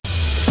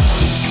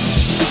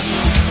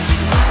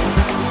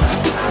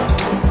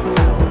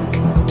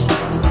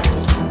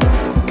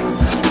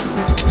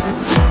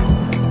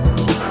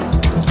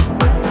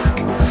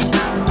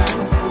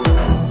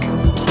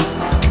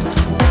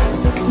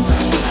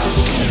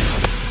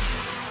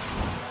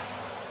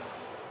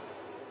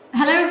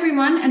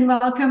and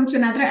welcome to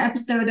another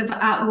episode of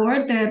At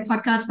War, the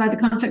podcast by the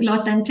Conflict Law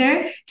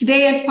Center.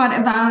 Today, as part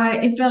of our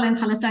Israel and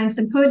Palestine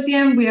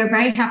symposium, we are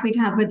very happy to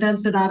have with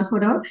us Zarrar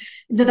Khuhro.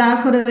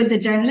 Zarrar Khuhro is a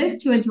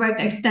journalist who has worked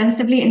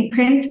extensively in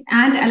print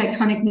and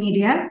electronic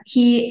media.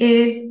 He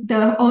is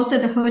also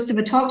the host of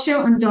a talk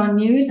show on Dawn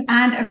News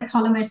and a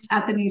columnist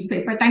at the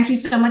newspaper. Thank you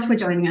so much for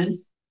joining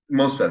us.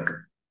 Most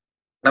welcome.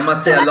 I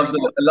must say, I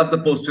love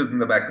the posters in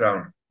the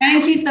background.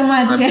 Thank you so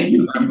much.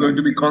 I'm going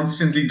to be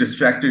constantly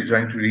distracted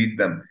trying to read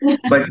them.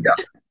 But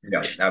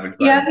yeah, I will try.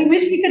 Yeah, we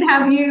wish we could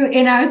have you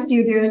in our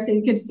studio so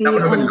you could see. That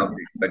would have been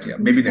lovely. But yeah,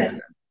 maybe next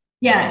time.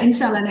 Yeah,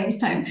 inshallah, next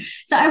time.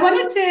 So I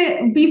wanted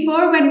to,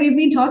 when we've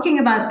been talking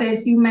about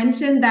this, you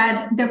mentioned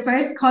that the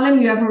first column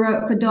you ever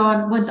wrote for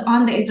Dawn was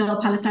on the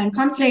Israel-Palestine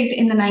conflict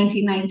in the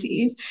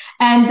 1990s.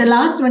 And the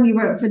last one you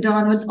wrote for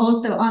Dawn was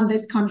also on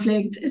this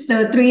conflict,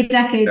 so 3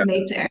 decades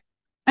later.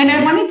 And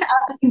I wanted to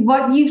ask you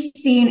what you've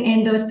seen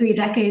in those 3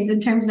 decades in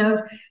terms of,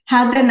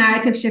 has the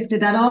narrative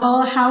shifted at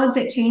all? How has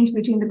it changed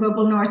between the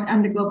global north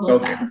and the global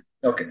south?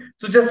 Okay.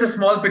 So just a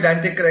small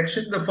pedantic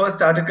correction. The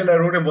first article I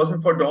wrote, it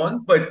wasn't for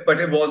Dawn, but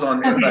it was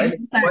on Israel.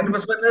 It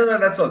was for, no,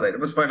 that's all right. It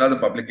was for another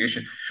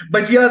publication.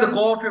 But yeah, the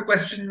core of your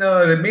question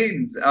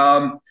remains.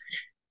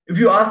 If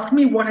you ask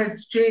me what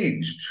has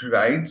changed,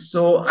 right?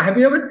 So have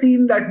you ever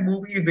seen that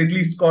movie,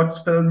 Ridley Scott's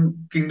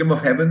film, Kingdom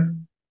of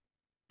Heaven?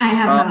 I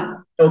have not.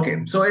 Okay,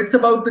 so it's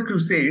about the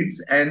Crusades,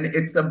 and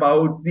it's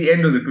about the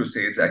end of the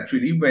Crusades,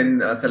 actually, when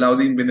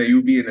Salahuddin bin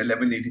Ayyubi in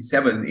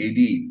 1187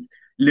 AD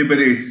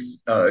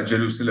liberates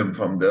Jerusalem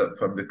from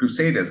the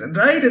Crusaders. And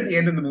right at the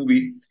end of the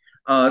movie,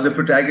 the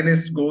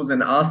protagonist goes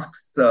and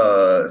asks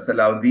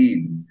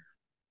Salahuddin,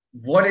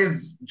 what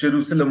is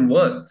Jerusalem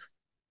worth?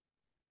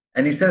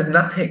 And he says,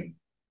 nothing.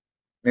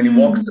 Then he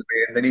walks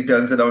away, and then he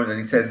turns around and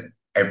he says,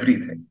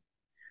 everything.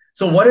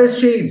 So what has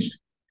changed?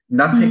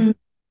 Nothing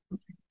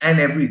and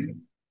everything.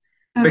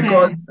 Okay.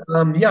 Because,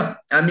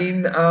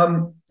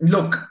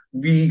 look,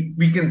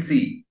 we can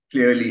see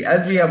clearly,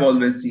 as we have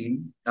always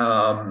seen,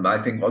 I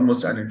think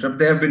almost uninterrupted,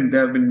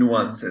 there have been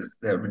nuances,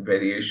 there have been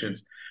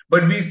variations,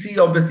 but we see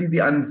obviously the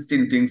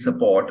unstinting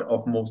support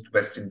of most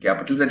Western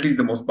capitals, at least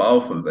the most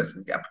powerful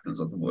Western capitals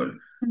of the world,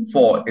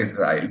 for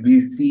Israel. We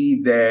see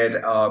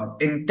their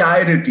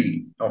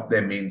entirety of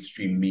their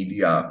mainstream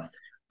media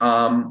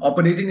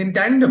operating in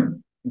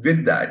tandem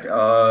with that.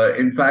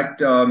 In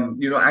fact,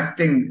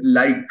 acting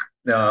like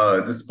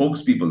the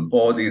spokespeople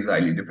for the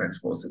Israeli Defense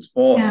Forces,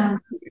 for the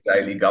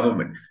Israeli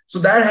government. So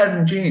that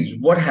hasn't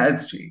changed. What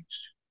has changed?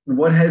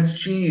 What has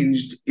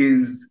changed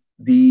is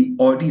the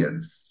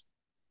audience,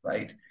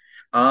 right?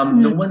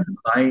 No one's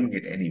buying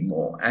it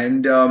anymore.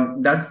 And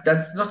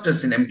that's not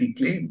just an empty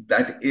claim.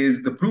 That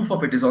is, the proof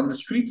of it is on the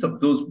streets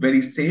of those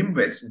very same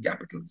Western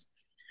capitals.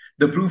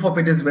 The proof of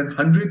it is when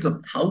hundreds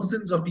of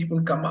thousands of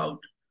people come out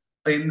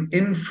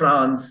in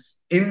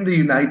France, in the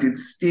United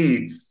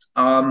States,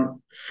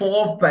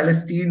 for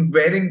Palestine,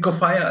 wearing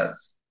keffiyehs,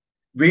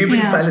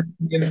 waving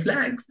Palestinian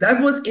flags. That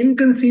was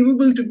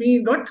inconceivable to me,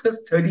 not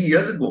just 30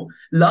 years ago,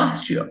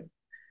 last year.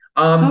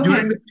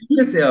 During the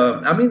previous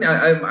year,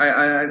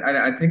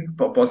 I think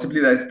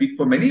possibly that I speak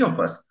for many of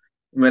us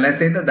when I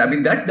say that.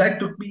 That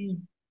took me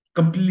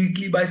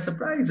completely by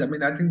surprise. I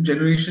think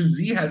Generation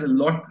Z has a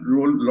lot of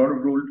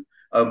role.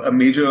 A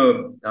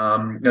major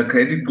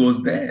credit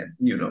goes there,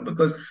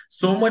 because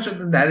so much of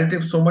the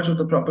narrative, so much of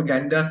the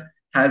propaganda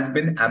has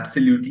been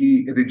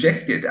absolutely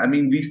rejected.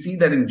 We see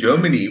that in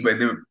Germany, where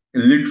they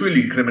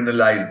literally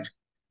criminalized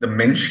the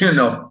mention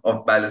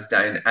of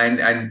Palestine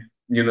and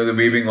the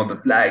waving of the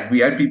flag. We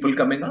had people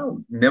coming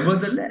out.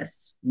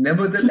 Nevertheless,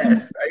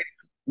 right?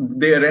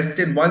 They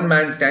arrested one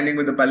man standing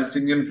with the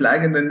Palestinian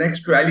flag, and the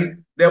next rally,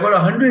 there were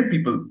 100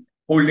 people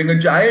holding a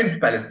giant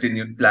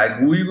Palestinian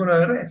flag. Who are you going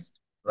to arrest,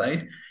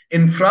 right?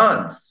 In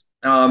France,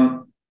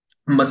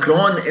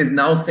 Macron is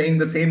now saying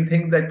the same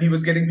things that he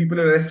was getting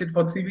people arrested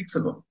for 3 weeks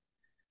ago.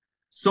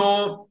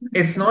 So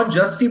it's not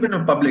just even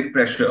a public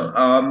pressure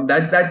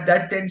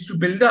that tends to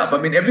build up.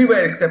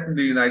 Everywhere except in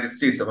the United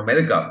States of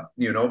America,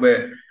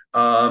 where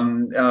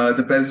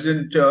the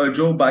President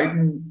Joe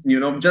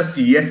Biden, just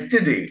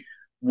yesterday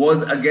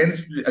was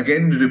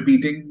again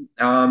repeating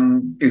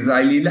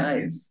Israeli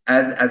lies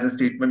as a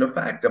statement of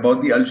fact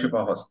about the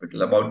Al-Shifa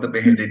hospital, about the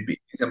beheaded babies.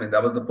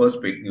 That was the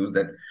first fake news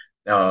that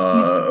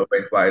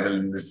went viral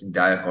in this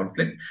entire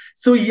conflict.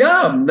 So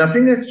yeah,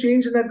 nothing has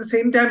changed, and at the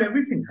same time,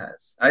 everything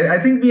has. I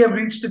think we have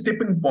reached a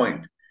tipping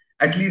point,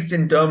 at least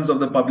in terms of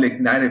the public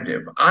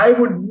narrative. I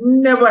would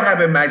never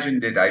have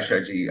imagined it,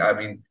 Ayesha ji.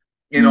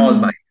 In all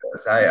my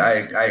years,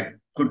 I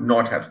could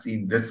not have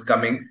seen this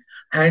coming.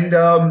 And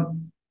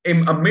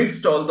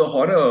amidst all the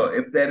horror,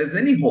 if there is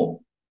any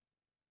hope,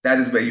 that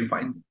is where you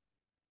find it.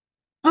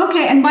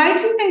 Okay, and why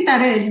do you think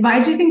that is? Why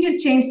do you think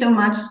it's changed so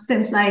much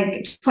since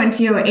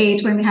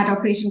 2008 when we had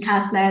Operation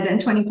Cast Lead, and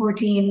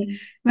 2014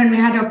 when we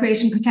had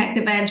Operation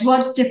Protective Edge?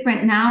 What's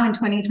different now in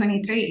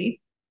 2023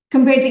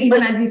 compared to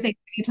even, as you say,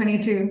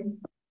 2022?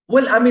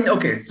 Well,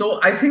 okay,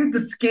 so I think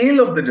the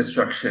scale of the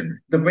destruction,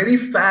 the very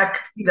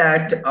fact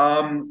that, the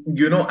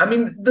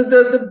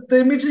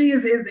imagery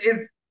is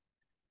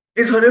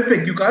is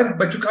horrific.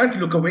 But you can't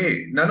look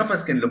away. None of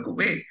us can look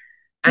away.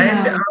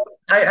 And Yeah.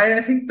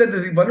 I think that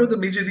one of the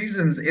major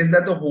reasons is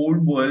that the whole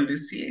world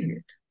is seeing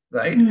it,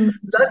 right? Mm.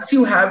 Plus,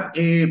 you have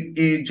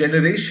a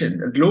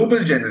generation, a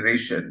global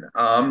generation,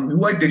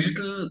 who are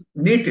digital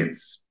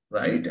natives,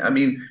 right? I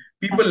mean,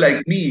 people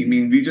like me, I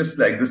mean, we just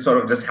like this sort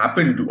of just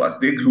happened to us.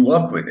 They grew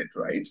up with it,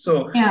 right?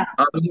 So, Yeah.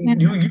 I Yeah. mean,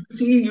 you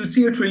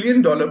see a $1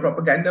 trillion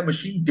propaganda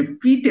machine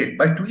defeated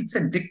by tweets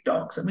and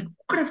TikToks. I mean, who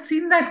could have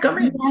seen that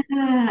coming?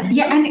 Yeah, You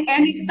yeah, know?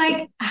 and it's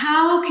like,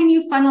 how can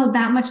you funnel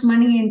that much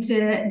money into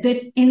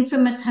this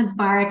infamous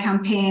Hasbara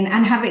campaign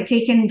and have it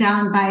taken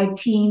down by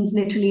teams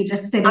literally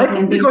just I sitting and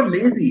think they being, got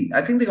lazy.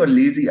 I think they got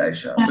lazy,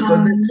 Ayesha,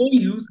 because they're um, so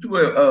used to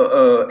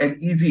an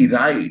easy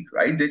ride,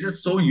 right? They're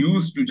just so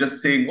used to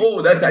just saying,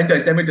 "Oh, that's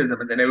anti-Semitism,"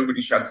 and then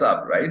everybody shuts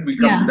up, right? We'll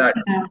come to yeah, that.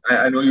 yeah,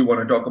 I know you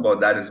want to talk about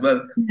that as well.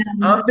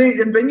 yeah.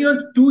 And when you're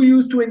too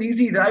used to an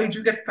easy ride,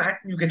 you get fat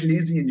and you get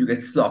lazy and you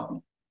get sloppy,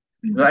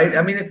 right?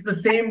 I mean, it's the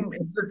same.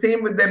 It's the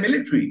same with their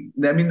military.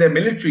 I mean, their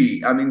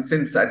military. I mean,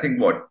 since I think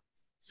what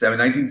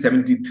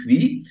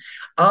 1973,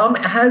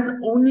 has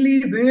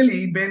only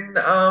really been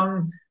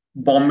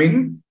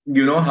bombing,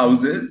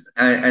 houses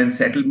and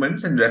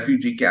settlements and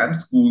refugee camps,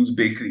 schools,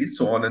 bakeries,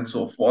 so on and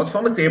so forth,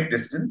 from a safe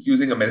distance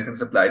using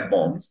American-supplied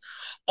bombs,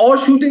 or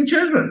shooting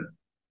children,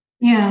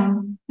 Yeah,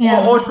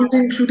 or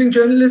yeah, shooting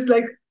journalists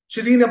like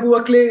Shireen Abu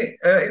Akleh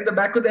in the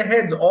back of their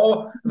heads,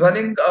 or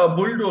running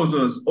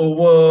bulldozers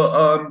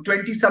over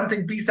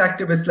 20-something peace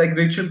activists like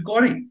Rachel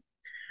Corrie.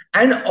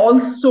 And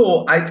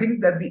also, I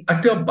think that the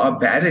utter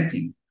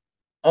barbarity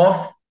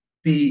of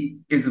the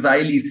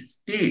Israeli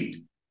state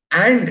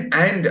and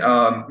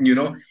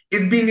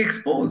is being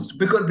exposed,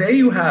 because there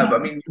you have, I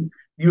yeah, mean,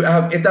 you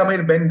have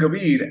Itamar Ben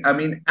Gavir, I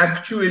mean,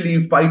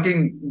 actually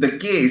fighting the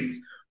case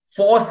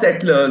for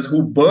settlers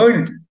who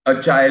burned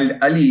a child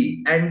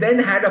Ali and then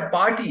had a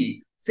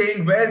party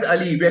saying, "Where's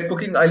Ali? We're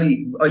cooking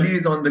Ali. Ali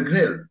is on the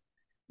grill."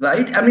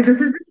 Right? I mean,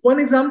 this is just one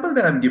example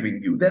that I'm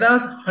giving you. There are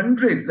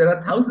hundreds, there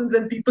are thousands,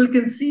 and people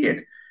can see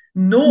it.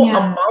 No yeah,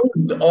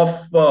 amount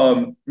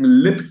of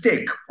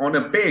lipstick on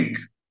a pig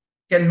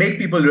can make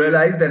people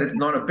realize that it's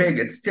not a pig.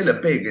 It's still a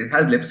pig. It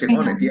has lipstick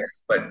on yeah. it,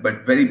 yes, but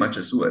very much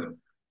a sewer.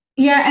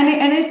 Yeah,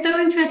 and it's so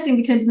interesting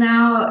because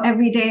now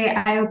every day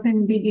I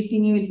open BBC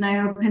News and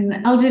I open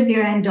Al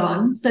Jazeera and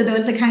Dawn. So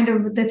those are kind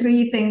of the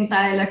three things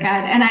I look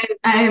at, and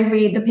I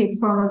read the paper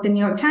form of the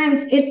New York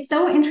Times. It's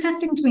so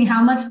interesting to me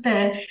how much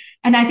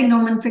and I think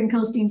Norman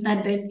Finkelstein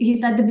said this. He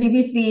said the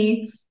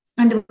BBC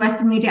and the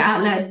Western media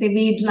outlets, they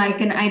read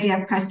like an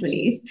IDF press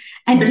release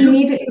and They do.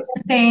 immediately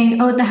just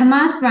saying, "Oh, the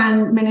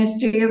Hamas-run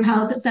Ministry of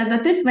Health says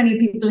that this many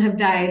people have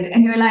died,"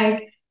 and you're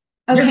like,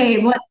 Yeah.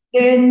 okay, what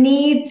the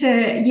need to,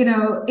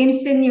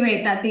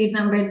 insinuate that these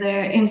numbers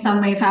are in some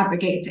way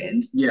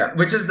fabricated. Yeah,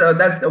 which is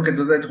that's okay.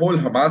 So that whole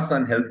Hamas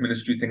and health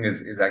ministry thing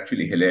is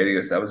actually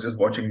hilarious. I was just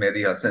watching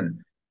Mehdi Hassan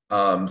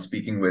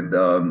speaking with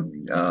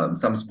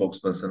some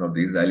spokesperson of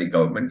the Israeli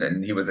government,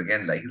 and he was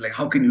again like,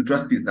 how can you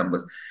trust these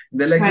numbers?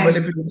 They're like, well, Right.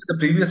 if you look at the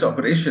previous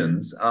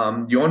operations,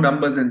 your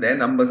numbers and their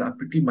numbers are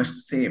pretty much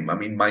the same. I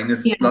mean,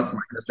 minus Yeah. plus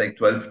minus like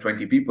 12,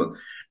 20 people.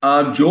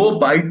 Joe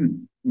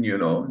Biden,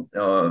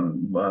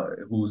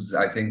 who's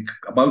I think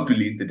about to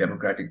lead the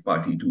Democratic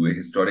Party to a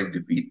historic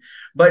defeat.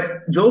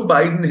 But Joe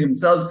Biden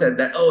himself said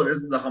that, oh, this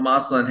is the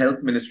Hamas and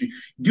Health Ministry.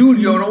 Dude,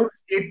 your Mm. own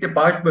State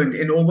Department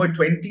in over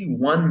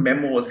 21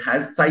 memos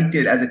has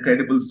cited as a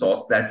credible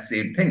source that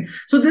same thing.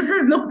 So this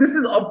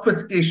is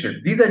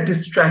obfuscation. These are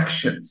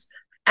distractions.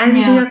 And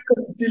they Yeah. are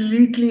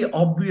completely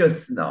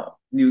obvious now.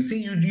 You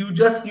see,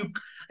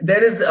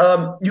 there is,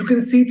 you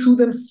can see through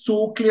them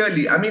so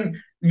clearly. I mean,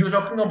 you're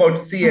talking about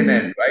Mm.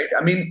 CNN, right?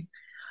 I mean,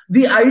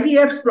 the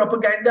IDF's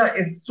propaganda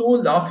is so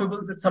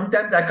laughable that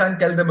sometimes I can't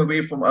tell them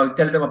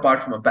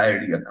apart from a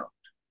parody account.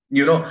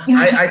 Yeah.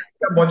 I think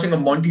I'm watching a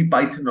Monty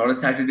Python or a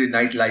Saturday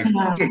Night Live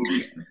skit.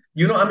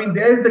 Yeah. I mean,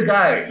 there's the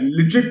guy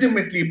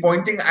legitimately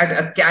pointing at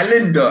a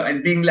calendar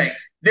and being like,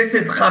 "This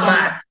is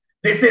Hamas.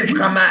 This is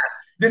Hamas.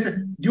 This is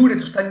dude.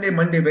 It's Sunday,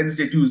 Monday,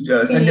 Wednesday,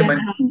 Tuesday, Sunday, Yeah.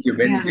 Monday, Tuesday,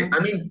 Wednesday. Yeah. I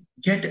mean,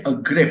 get a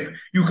grip.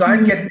 You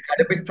can't get Mm. an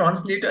Arabic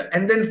translator,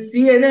 and then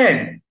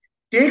CNN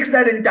takes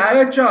that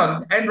entire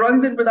chunk and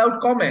runs it without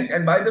comment.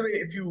 And by the way,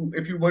 if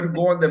you were to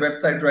go on their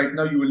website right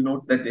now, you will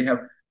note that they have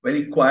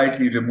very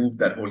quietly removed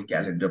that whole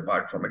calendar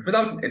part from it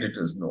without an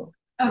editor's note.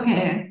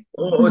 Okay.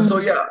 So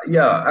Mm. yeah,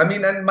 yeah. I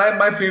mean, and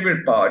my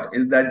favorite part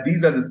is that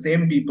these are the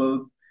same people,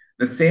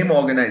 the same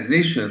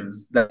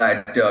organizations that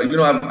I've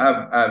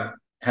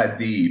had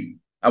the,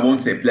 I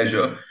won't say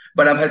pleasure,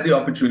 but I've had the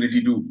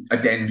opportunity to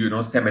attend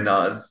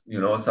seminars,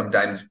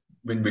 sometimes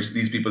in which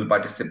these people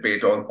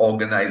participate or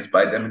organized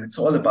by them, and it's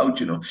all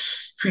about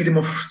freedom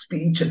of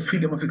speech and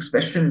freedom of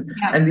expression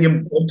Yeah. and the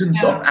importance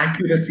of Yeah.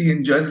 accuracy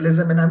in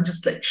journalism, and I'm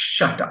just like,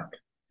 shut up.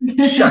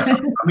 Shut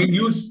up. I mean,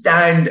 you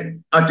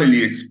stand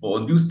utterly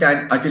exposed. You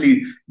stand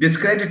utterly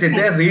discredited.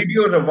 They're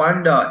Radio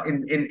Rwanda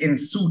in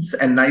suits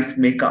and nice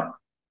makeup.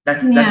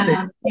 That's it. Yeah. That's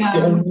the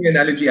Yeah. only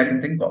analogy I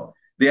can think of.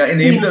 They are Yeah.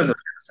 enablers of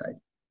genocide.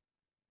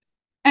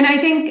 And I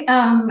think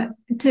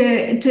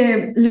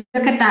to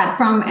look at that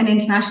from an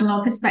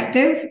international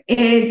perspective,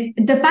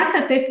 the fact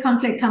that this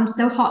conflict comes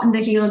so hot on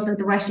the heels of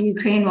the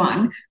Russia-Ukraine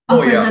one Oh,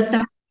 offers yeah. us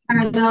some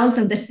parallels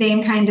of the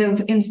same kind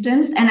of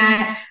instance. And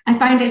I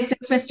find it so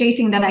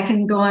frustrating that I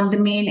can go on the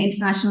main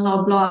international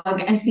law blog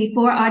and see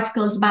 4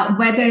 articles about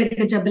whether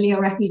the Jabalia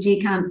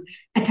refugee camp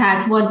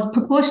attack was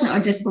proportionate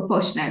or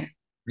disproportionate.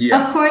 Of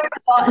Yeah. course,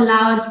 the law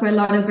allows for a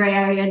lot of gray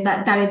areas.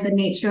 That is the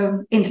nature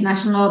of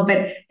international law. But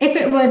if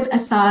it was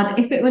Assad,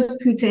 if it was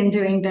Putin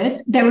doing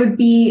this, there would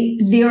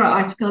be 0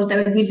 articles,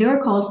 there would be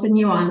 0 calls for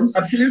nuance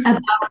Absolutely.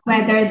 about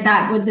whether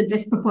that was a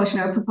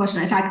disproportionate or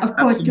proportionate attack. Of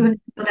course, Absolutely.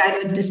 200 people died,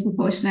 it was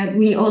disproportionate.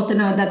 We also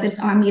know that this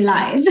army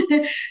lies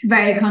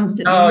very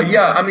constantly.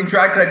 Yeah, I mean,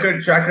 track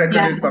record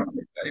Yeah. is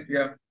something, right?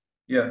 Yeah.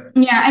 Yeah.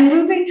 Yeah, and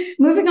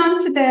moving on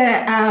to the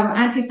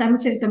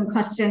anti-Semitism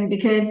question,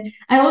 because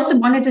I also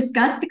want to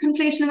discuss the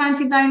conflation of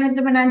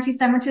anti-Zionism and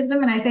anti-Semitism,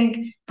 and I think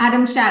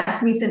Adam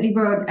Schatz recently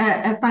wrote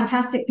a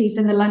fantastic piece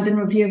in the London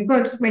Review of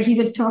Books where he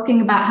was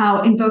talking about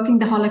how invoking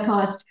the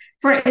Holocaust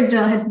for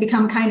Israel has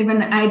become kind of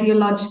an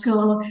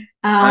ideological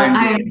I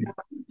iron know.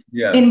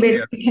 Yeah. in which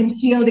Yeah. it can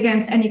shield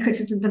against any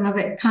criticism of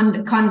its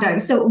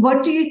conduct. So,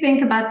 what do you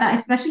think about that,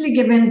 especially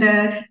given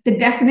the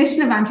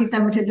definition of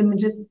anti-Semitism is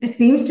just it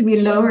seems to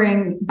be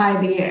lowering by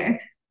the year?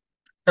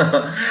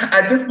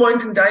 At this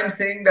point in time,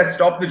 saying that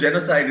stop the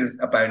genocide is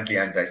apparently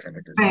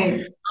anti-Semitism.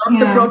 Right.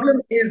 The Yeah.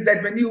 problem is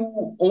that when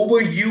you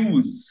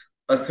overuse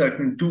a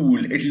certain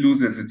tool, it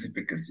loses its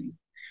efficacy.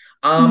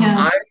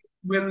 Yeah. I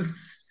will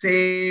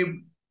say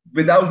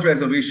without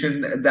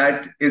reservation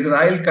that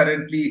Israel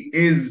currently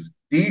is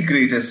the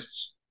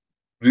greatest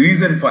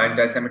reason for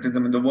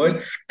anti-Semitism in the world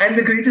and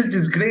the greatest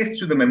disgrace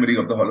to the memory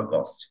of the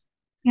Holocaust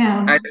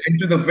Yeah. and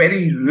to the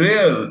very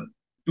real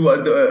to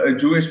the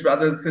Jewish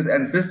brothers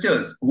and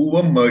sisters who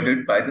were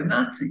murdered by the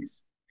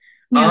Nazis.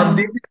 Yeah.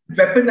 They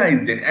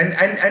weaponized it,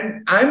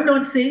 and I'm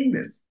not saying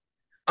this.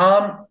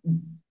 Um,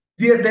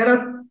 there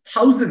are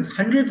thousands,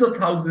 hundreds of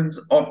thousands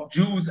of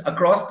Jews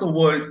across the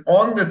world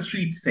on the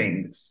streets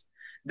saying this.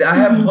 I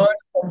have Mhm. heard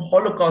from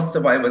Holocaust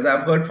survivors,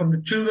 I've heard from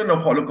the children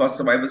of Holocaust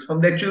survivors,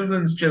 from their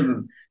children's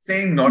children,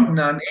 saying not in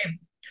our name.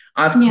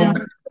 I've Yeah.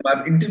 spoken to them,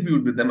 I've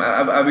interviewed with them,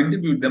 I've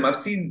interviewed them,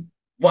 I've seen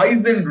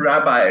wizened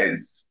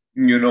rabbis,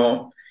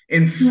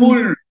 in Mm.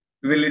 full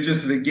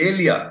religious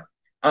regalia,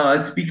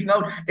 speaking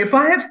out. If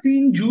I have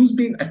seen Jews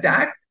being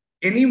attacked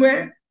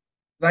anywhere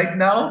right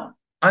now,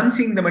 I'm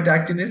seeing them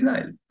attacked in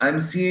Israel. I'm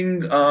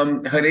seeing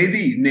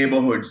Haredi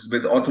neighborhoods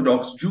with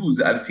Orthodox Jews.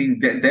 I've seen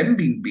them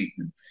being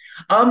beaten.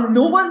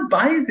 No one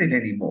buys it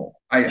anymore.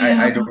 I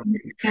Yeah. don't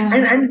think.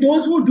 And Yeah. and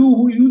those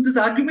who use this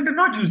argument are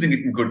not using it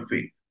in good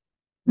faith.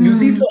 You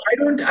see, so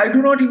Mm. I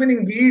do not even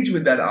engage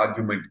with that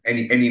argument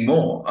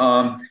anymore,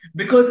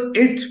 because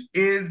it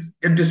is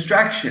a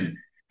distraction.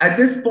 At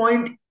this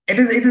point, it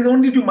is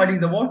only to muddy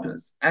the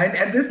waters. And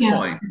at this Yeah.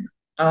 point,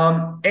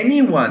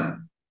 anyone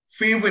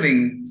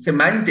favoring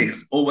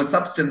semantics over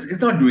substance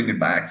is not doing it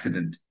by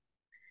accident.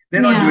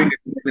 They're not doing Yeah.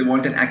 it because they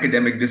want an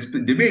academic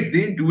debate.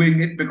 They're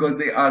doing it because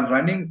they are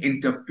running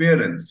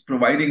interference,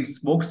 providing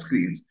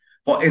smokescreens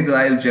for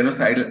Israel's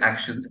genocidal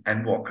actions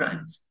and war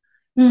crimes.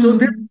 So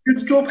this Mm.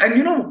 this trope, and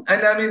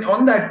and I mean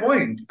on that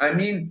point, I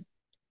mean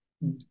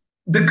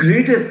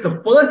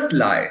the first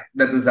lie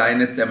that the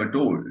Zionists ever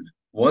told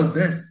was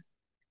this: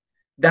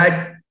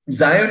 that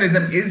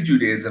Zionism is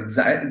Judaism.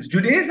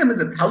 Judaism is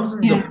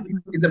Yeah.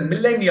 is a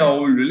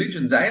millennia-old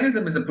religion.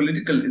 Zionism is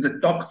a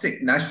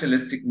toxic,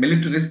 nationalistic,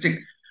 militaristic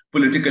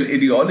political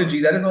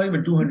ideology that is not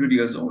even 200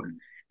 years old.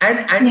 And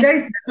Yeah.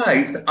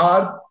 anti-Semites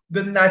are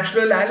the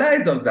natural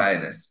allies of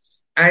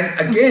Zionists. And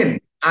again,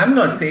 I'm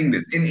not saying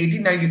this. In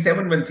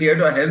 1897, when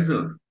Theodor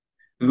Herzl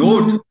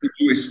wrote Mm. The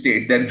Jewish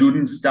State, that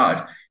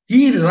Judenstaat,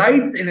 he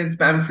writes in his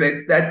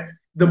pamphlets that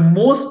the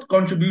most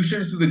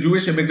contributions to the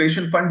Jewish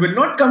Immigration Fund will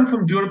not come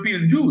from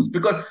European Jews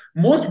because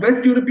most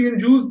West European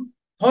Jews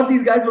thought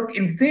these guys were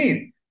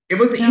insane. It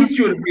was the Yeah. East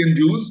European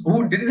Jews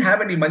who didn't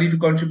have any money to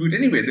contribute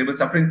anyway. They were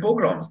suffering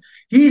pogroms.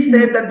 He Mm.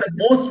 said that the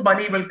most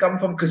money will come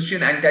from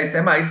Christian anti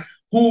Semites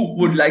who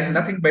would like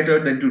nothing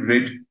better than to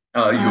rid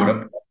Wow.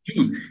 Europe of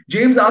Jews.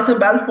 James Arthur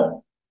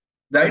Balfour,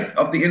 right,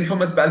 of the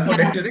infamous Balfour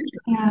Yeah.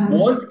 Declaration, Yeah.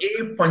 was a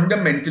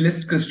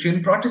fundamentalist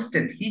Christian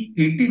Protestant. He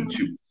hated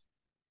Jews.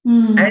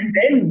 And Mm.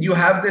 then you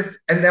have this,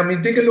 and I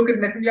mean, take a look at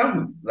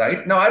Netanyahu,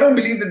 right? Now, I don't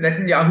believe that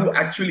Netanyahu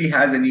actually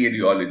has any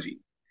ideology.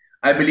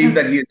 I believe Okay.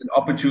 that he is an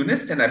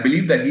opportunist, and I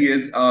believe that he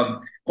is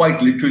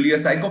quite literally a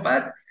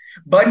psychopath.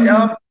 But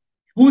Mm.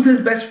 who's his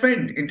best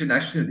friend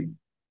internationally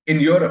in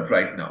Europe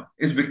right now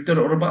is Viktor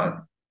Orban,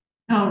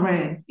 Oh,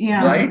 right.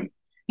 Yeah. right?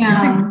 You think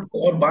Yeah. Viktor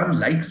Orban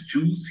likes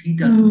Jews? He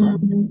does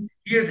not. Mm.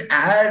 He is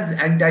as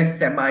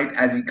anti-Semite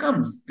as he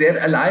comes. Their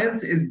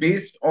alliance is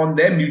based on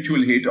their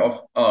mutual hate of,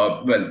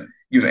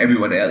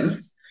 everyone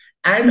else.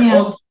 And Yeah.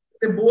 also,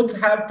 they both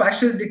have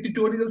fascist,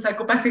 dictatorial,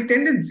 psychopathic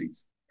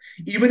tendencies.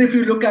 Even if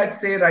you look at,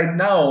 say, right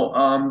now,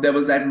 there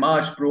was that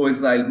march,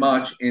 pro-Israel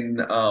march in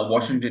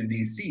Washington,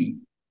 D.C.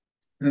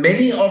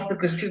 Many of the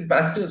Christian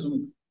pastors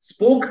who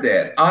spoke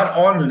there are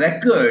on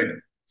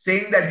record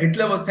saying that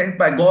Hitler was sent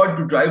by God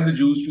to drive the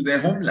Jews to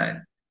their homeland.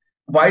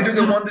 Why do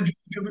they want the Jews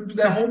driven to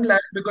their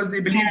homeland? Because they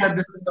believe that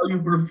this is how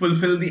you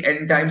fulfill the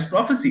end times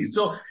prophecy.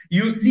 So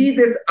you see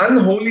this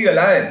unholy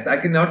alliance, I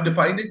cannot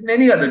define it in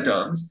any other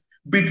terms,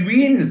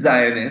 between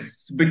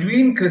Zionists,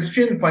 between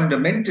Christian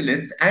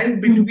fundamentalists,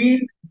 and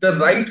between the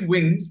right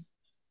wings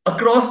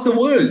across the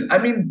world. I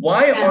mean,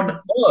 why on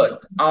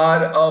earth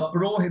are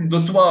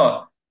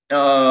pro-Hindutva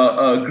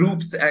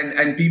groups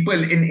and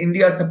people in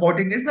India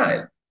supporting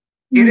Israel?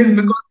 It is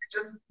because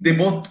they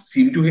both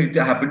seem to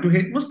happen to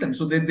hate Muslims,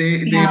 so they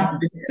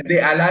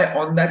ally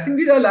on that thing.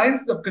 These are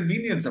alliances of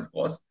convenience, of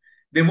course.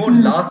 They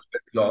won't last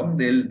very long.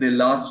 They'll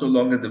last so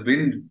long as the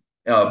wind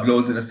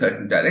blows in a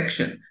certain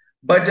direction.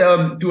 But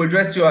to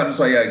address your, I'm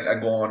sorry, I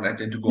go on. I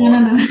tend to go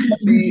on.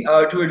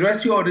 To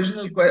address your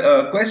original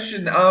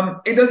question,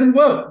 it doesn't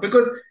work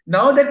because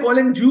now they're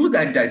calling Jews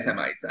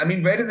anti-Semites. I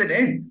mean, where does it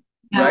end?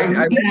 Right?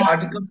 I read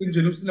articles in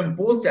Jerusalem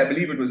Post, I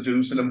believe it was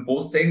Jerusalem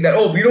Post, saying that,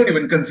 oh, we don't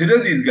even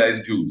consider these guys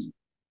Jews.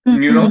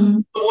 You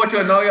know, so what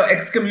you're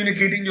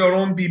excommunicating your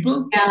own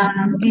people.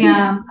 You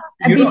know,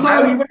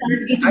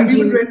 I've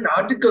even read an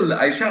article,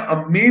 Ayesha,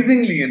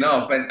 amazingly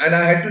enough, and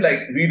I had to like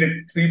read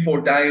it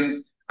 3-4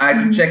 times. I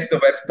had to check the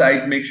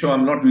website, make sure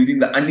I'm not reading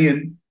The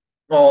Onion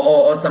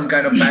or some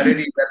kind of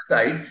parody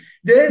website.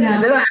 There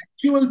are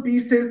actual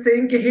pieces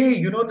saying, hey,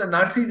 you know, the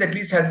Nazis at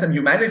least had some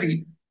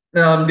humanity.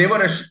 They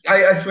were,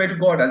 I swear to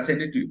God, I'll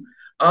send it to you.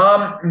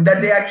 That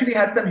they actually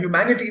had some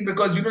humanity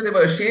because, you know, they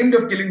were ashamed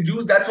of killing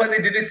Jews. That's why they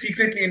did it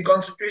secretly in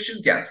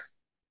concentration camps.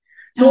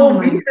 So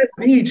we have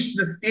reached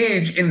the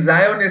stage in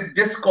Zionist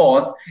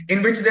discourse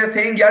in which they're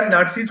saying, yeah,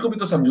 Nazis ko bhi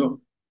to samjho.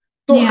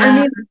 So, I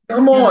mean,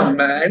 come on,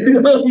 man.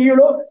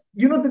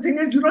 You know, the thing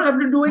is, you don't have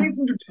to do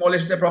anything to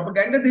demolish their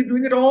propaganda. They're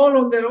doing it all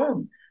on their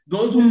own.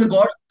 Those whom the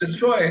gods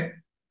destroy,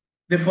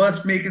 they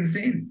first make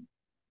insane.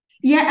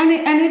 Yeah,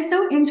 and it's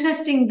so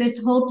interesting,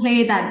 this whole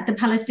play that the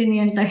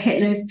Palestinians are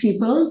Hitler's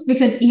pupils,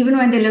 because even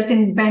when they looked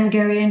in Ben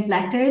Gurion's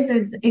letters, it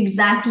was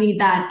exactly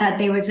that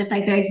they were just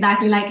like, they're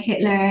exactly like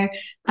Hitler.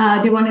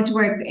 They wanted to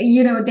work,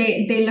 you know,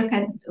 they look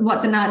at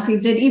what the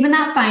Nazis did. Even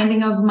that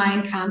finding of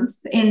Mein Kampf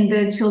in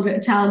the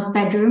child's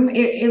bedroom,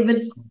 it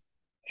was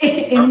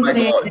insane. Oh my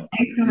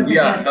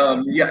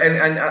God. Yeah,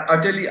 and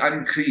utterly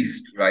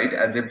uncreased, right?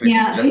 As if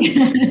it's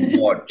just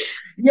what.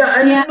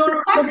 Yeah, and no,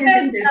 look,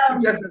 it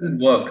just doesn't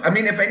work. I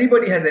mean, if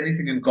anybody has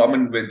anything in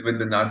common with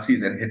the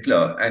Nazis and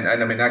Hitler, and I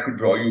mean, I could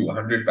draw you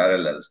 100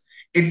 parallels.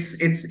 It's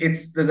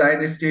the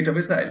Zionist state of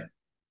Israel.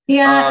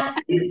 Yeah,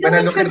 when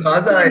I look at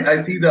Gaza,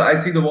 I see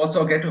the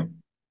Warsaw Ghetto.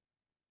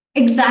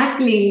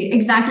 Exactly. I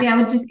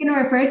was just going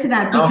to refer to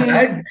that because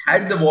now,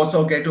 had the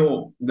Warsaw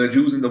Ghetto, the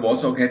Jews in the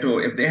Warsaw Ghetto,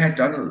 if they had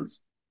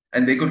tunnels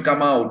and they could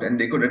come out and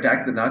they could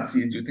attack the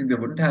Nazis, do you think they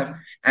wouldn't have?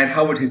 And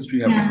how would history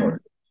have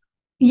recorded?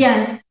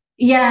 Yes.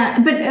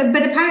 Yeah, but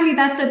apparently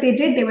that's what they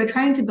did. They were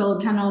trying to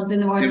build tunnels in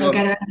the Warsaw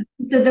Ghetto.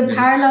 So the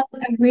parallels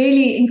are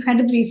really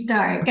incredibly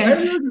stark. The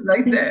parallels is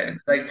right there.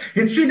 Like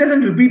history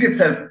doesn't repeat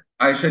itself,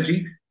 Ayesha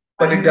ji,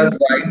 but it does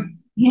rhyme.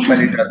 But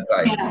it does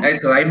rhyme. And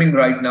it's rhyming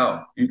right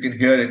now. You can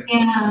hear it.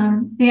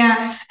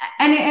 Yeah.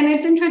 And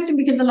it's interesting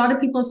because a lot of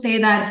people say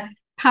that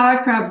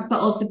power corrupts, but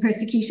also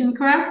persecution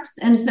corrupts.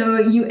 And so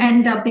you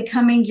end up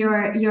becoming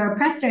your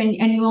oppressor and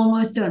you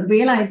almost don't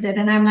realize it.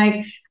 And I'm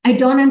like, I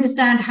don't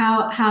understand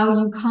how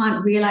you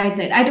can't realize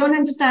it. I don't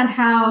understand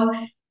how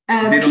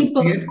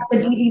people have the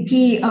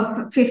GDP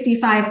of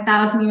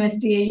 55,000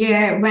 USD a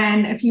year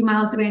when a few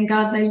miles away in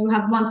Gaza you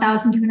have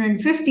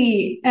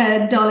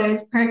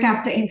 $1,250 per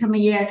capita income a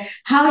year.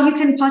 How you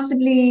can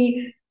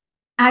possibly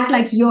act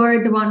like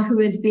you're the one who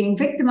is being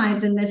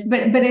victimized in this,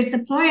 but it's a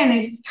ploy and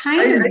it's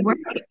kind of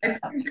working.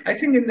 I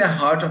think in their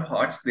heart of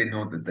hearts they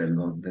know that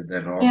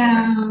they're wrong.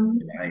 Yeah.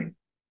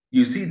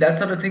 You see, that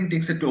sort of thing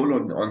takes a toll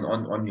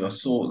on your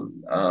soul.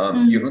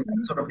 You know,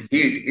 that sort of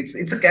hate.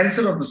 It's a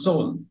cancer of the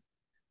soul.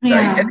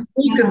 Right? And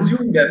we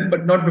consume them,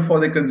 but not before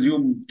they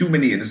consume too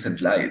many innocent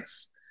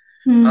lives.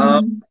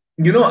 You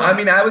know, I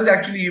mean, I was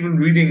actually even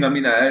reading, I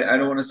mean, I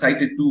don't want to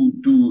cite it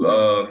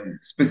too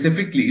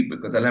specifically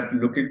because I'll have to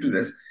look into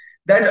this,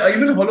 that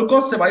even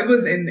Holocaust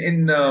survivors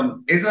in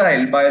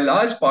Israel, by a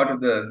large part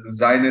of the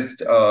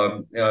Zionist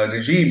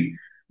regime,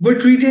 were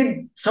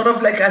treated sort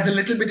of like as a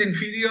little bit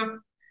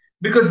inferior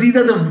because these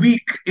are the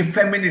weak,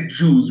 effeminate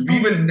Jews. We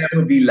will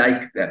never be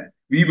like them.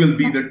 We will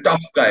be the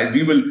tough guys.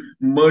 We will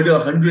murder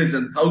hundreds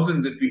and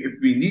thousands if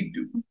we need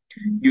to,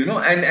 you know.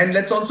 And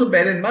let's also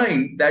bear in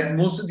mind that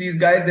most of these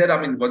guys,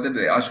 I mean, what are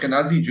they?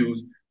 Ashkenazi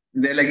Jews.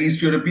 They're like East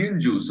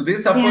European Jews, so they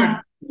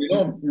suffered, you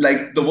know,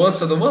 like the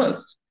worst of the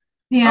worst.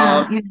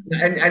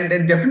 And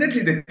then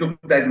definitely they took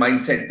that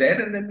mindset there,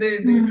 and then they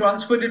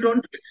transferred it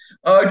on to it.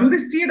 Do they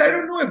see it? I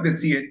don't know if they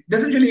see it. It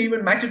doesn't really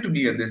even matter to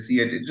me if they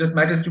see it. It just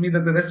matters to me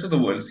that the rest of the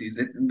world sees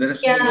it, and the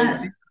rest of the world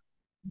sees it.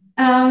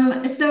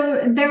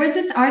 So there was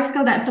this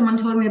article that someone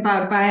told me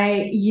about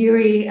by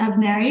Yuri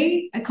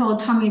Avneri called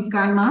Tommy's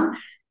Grandma.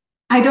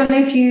 I don't know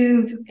if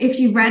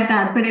you've read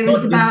that, but it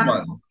was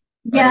about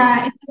I don't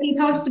Yeah, think. he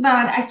talks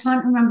about, I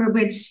can't remember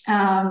which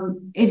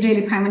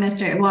Israeli prime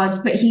minister it was,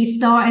 but he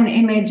saw an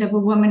image of a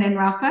woman in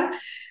Rafah,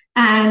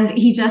 and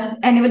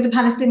it was a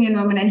Palestinian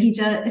woman, and he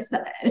just,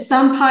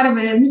 some part of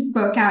him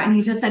spoke out, and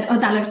he just said, "Oh,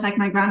 that looks like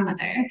my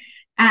grandmother."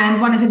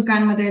 And one of his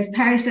grandmothers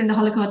perished in the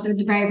Holocaust. It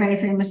was a very, very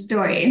famous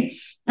story.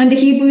 And the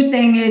Hebrew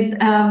saying is,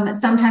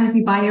 sometimes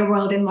you buy your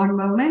world in one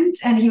moment.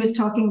 And he was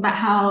talking about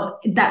how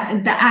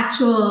that the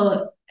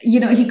actual,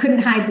 he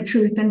couldn't hide the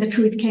truth, and the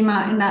truth came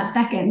out in that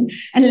second.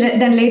 And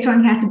then later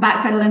on, he had to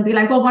backpedal and be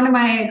like, well, one of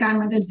my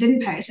grandmothers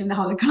didn't perish in the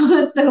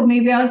Holocaust, so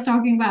maybe I was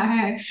talking about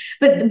her.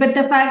 But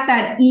the fact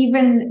that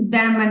even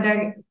them,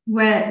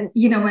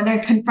 when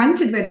they're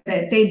confronted with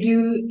it, they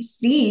do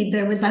see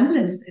the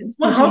resemblances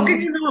Well, how can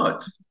between. you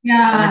not?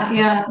 I mean, Yeah,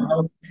 yeah,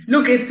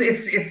 look,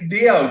 it's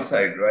day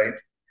outside, right?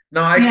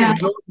 Now I yeah, can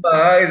close my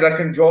eyes, I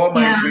can draw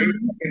my yeah,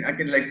 face, I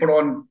can like put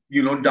on,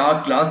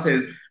 dark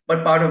glasses,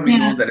 but part of me yeah,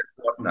 knows that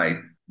it's not night.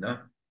 No?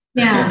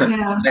 yeah,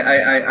 yeah.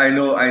 I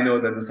know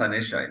that the sun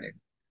is shining.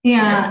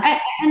 So yeah.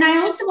 And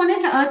I also wanted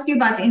to ask you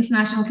about the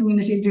international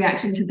community's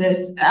reaction to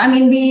this. I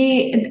mean,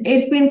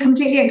 it's been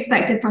completely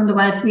expected from the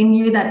West. We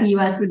knew that the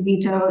US would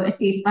veto a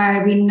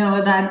ceasefire. We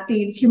know that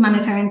these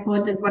humanitarian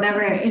pauses,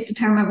 whatever is the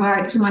term of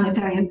art,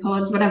 humanitarian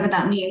pause, whatever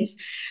that means.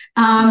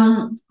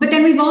 But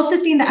then we've also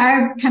seen the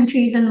Arab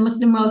countries and the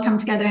Muslim world come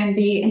together and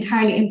be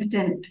entirely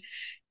impotent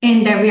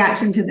in their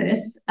reaction to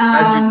this.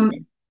 As you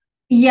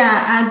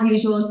Yeah, as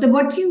usual. So,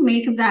 what do you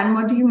make of that, and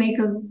what do you make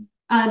of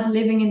us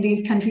living in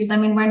these countries? I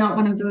mean, we're not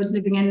one of those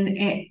living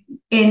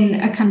in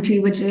a country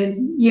which is,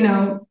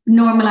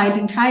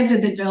 normalizing ties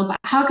with Israel. But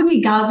how can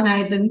we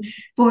galvanize and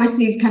force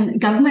these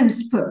governments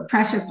to put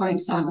pressure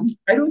points on?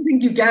 I don't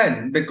think you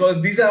can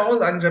because these are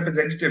all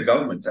unrepresentative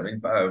governments. I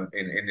mean,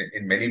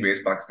 in many ways,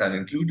 Pakistan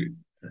included.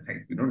 Right?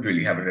 We don't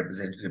really have a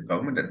representative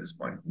government at this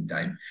point in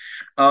time.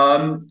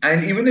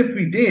 And even if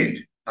we did,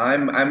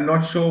 I'm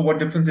not sure what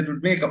difference it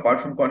would make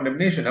apart from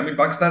condemnation. I mean,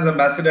 Pakistan's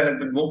ambassador has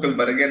been vocal,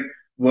 but again,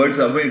 words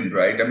are wind,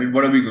 right? I mean,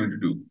 what are we going to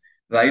do?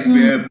 Right?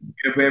 Mm,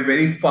 We're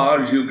very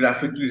far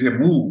geographically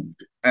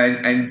removed,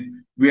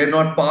 and we are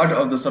not part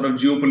of the sort of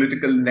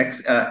geopolitical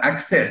next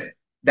access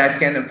that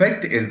can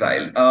affect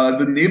Israel.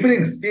 The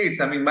neighboring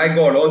states, I mean, my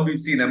God, all we've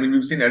seen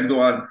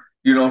Erdogan,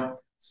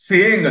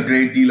 saying a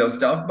great deal of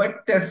stuff, but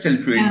there's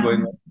still trade yeah,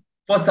 going on.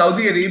 For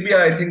Saudi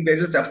Arabia, I think they're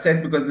just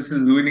upset because this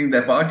is ruining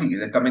their party,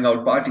 their coming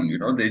out party.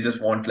 They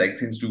just want like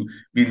things to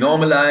be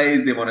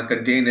normalized. They want to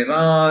contain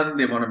Iran.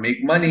 They want to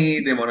make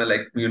money. They want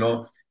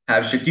to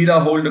have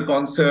Shakira hold a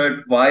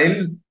concert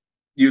while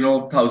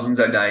thousands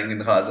are dying in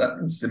Gaza.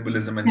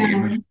 Symbolism and the yeah,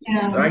 image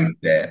yeah. right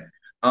there.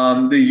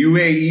 The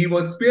UAE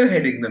was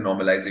spearheading the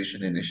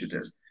normalization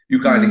initiatives. You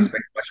can't Mm,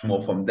 expect much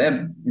more from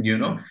them.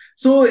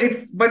 So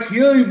but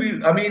here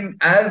I mean,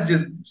 as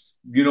just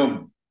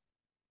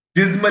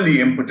dismally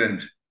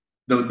impotent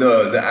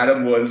the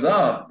Arab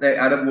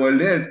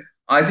world is.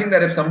 I think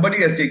that if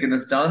somebody has taken a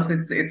stance,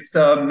 it's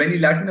many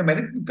Latin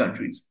American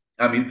countries.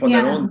 I mean,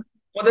 yeah,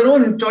 for their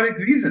own historic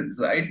reasons,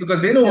 right?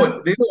 Because they know yeah,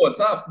 what's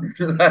up,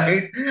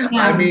 right?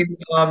 I yeah. mean,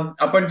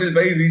 up until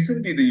very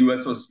recently, the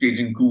US was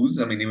staging coups.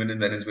 I mean, even in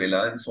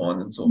Venezuela and so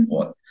on and so Mm,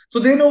 forth. So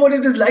they know what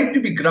it is like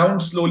to be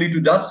ground slowly to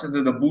dust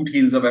under the boot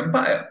heels of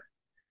empire,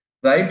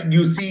 right?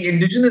 You see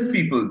indigenous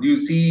people, you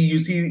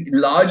see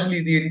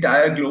largely the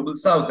entire global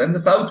South, and the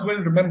South will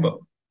remember.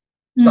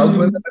 South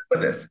will mm,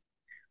 remember this.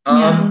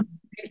 yeah,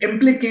 The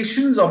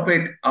implications of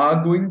it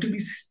are going to be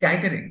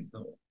staggering,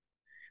 though,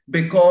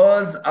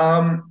 because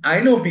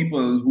I know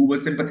people who were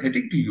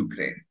sympathetic to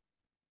Ukraine,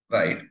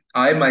 right?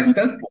 I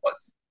myself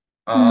was.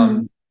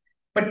 mm, Um,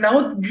 but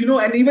now,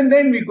 and even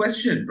then we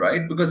questioned,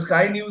 right? Because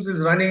Sky News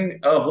is running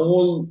a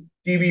whole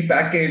TV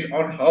package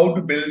on how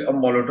to build a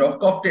Molotov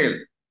cocktail.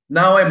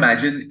 Now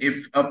imagine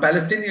if a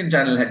Palestinian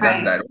channel had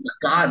done right. that. Oh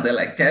my God, they're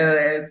like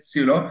terrorists,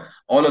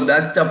 all of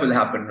that stuff will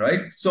happen,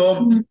 right?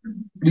 So Mm,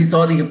 we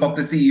saw the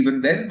hypocrisy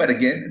even then, but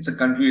again, it's a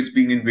country that's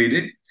being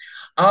invaded.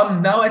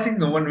 Now I think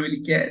no one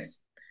really cares.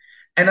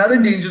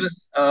 Another mm,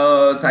 dangerous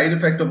side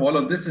effect of all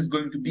of this is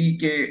going to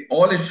be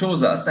all it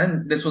shows us,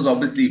 and this was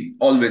obviously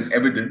always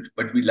evident,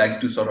 but we like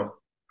to sort of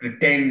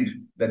pretend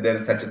that there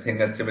is such a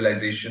thing as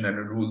civilization and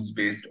a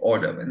rules-based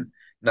order when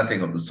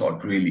nothing of the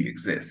sort really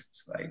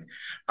exists, right?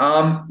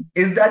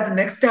 Is that the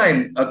next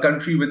time a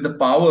country with the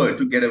power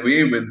to get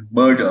away with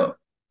murder,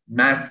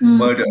 mass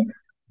murder, mm,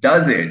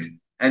 does it,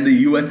 and the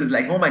US is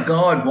like, oh my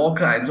God, war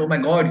crimes, oh my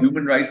God,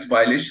 human rights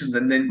violations,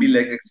 and then be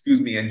like, excuse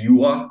me, and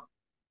you are?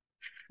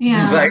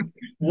 Right? yeah,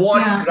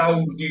 What yeah.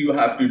 grounds do you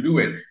have to do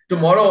it?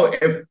 Tomorrow,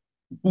 if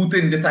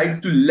Putin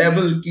decides to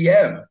level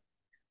Kiev,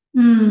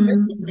 there's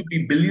Mm, going to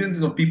be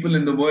billions of people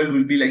in the world who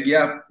will be like,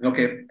 yeah,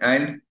 okay,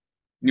 and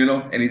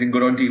anything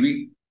good on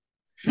TV?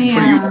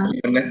 What are you yeah,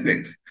 watching on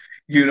Netflix?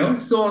 These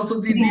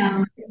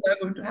yeah. things are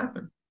going to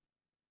happen.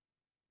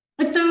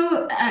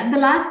 So the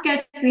last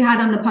guest we had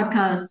on the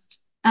podcast,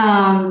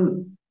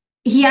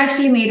 he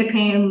actually made a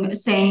claim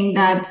saying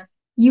that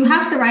you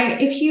have the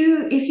right, if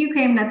you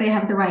claim that they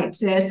have the right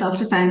to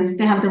self-defense,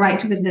 they have the right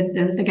to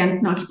resistance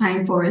against an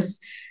occupying force.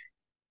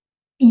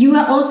 you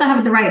also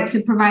have the right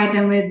to provide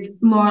them with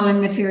moral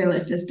and material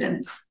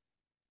assistance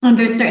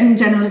under certain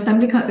General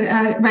Assembly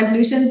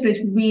resolutions, which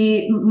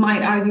we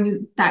might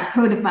argue that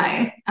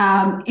codify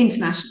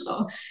international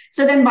law.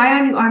 So then why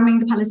aren't you arming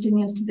the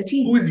Palestinians to the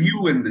teeth? Who is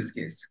you in this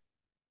case?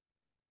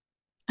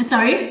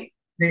 Sorry?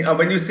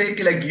 When you say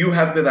like you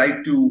have the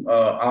right to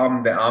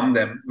arm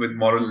them with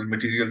moral and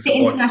material support.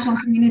 The international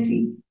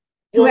community.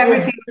 Whoever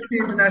takes the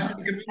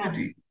international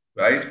community,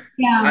 right?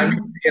 Yeah. I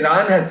mean,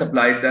 Iran has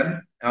supplied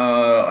them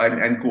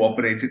and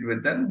cooperated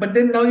with them. But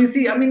then now you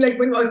see, I mean, like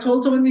it's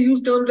also when we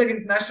use terms like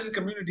international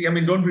community, I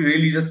mean, don't we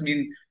really just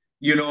mean,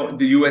 the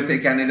USA,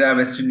 Canada,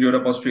 Western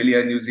Europe,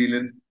 Australia, New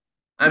Zealand?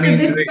 I mean,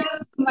 this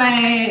was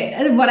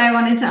what I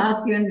wanted to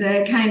ask you in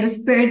the kind of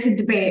spirited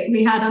debate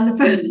we had on the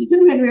phone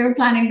when we were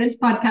planning this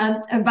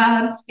podcast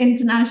about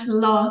international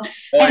law.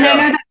 I know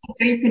that you're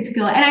very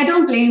critical, and I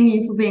don't blame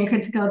you for being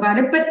critical about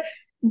it. But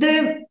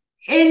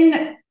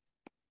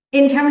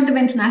in terms of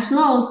international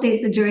law, all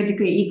states are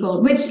juridically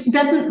equal, which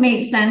doesn't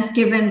make sense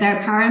given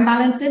their power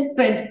imbalances.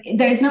 But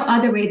there's no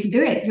other way to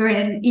do it.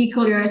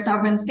 You're a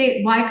sovereign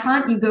state. Why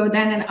can't you go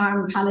then and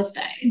arm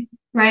Palestine?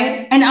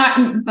 Right.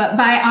 But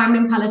by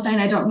arming Palestine,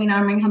 I don't mean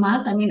arming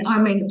Hamas. I mean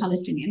arming the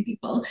Palestinian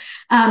people,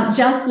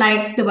 just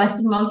like the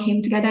Western world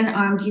came together and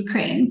armed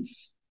Ukraine.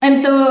 And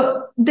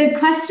so the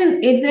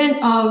question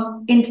isn't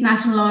of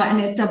international law and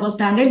its double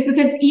standards,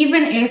 because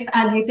even if,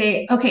 as you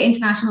say, okay,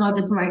 international law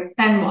doesn't work,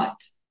 then what?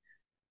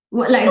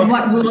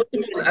 What would?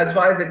 As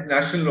far as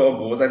international law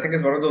goes, I think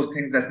it's one of those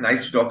things that's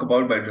nice to talk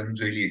about, but it doesn't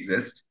really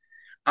exist.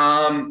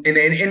 In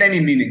any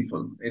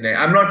meaningful.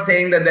 I'm not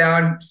saying that there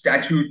aren't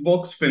statute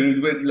books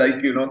filled with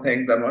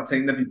things. I'm not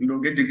saying that people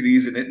don't get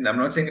degrees in it, and I'm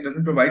not saying it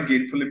doesn't provide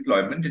gainful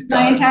employment. It does.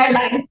 My entire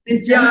life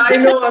is just. Yeah, I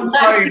know. I'm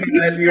sorry,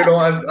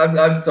 man.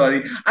 I'm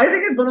sorry. I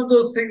think it's one of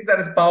those things that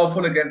is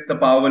powerful against the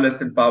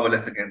powerless and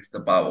powerless against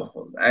the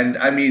powerful. And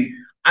I mean,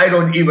 I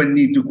don't even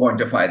need to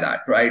quantify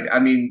that, right? I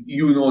mean,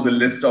 the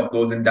list of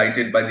those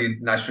indicted by the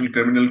International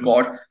Criminal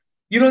Court.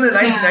 The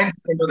 99%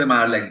 of them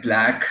are like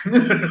black,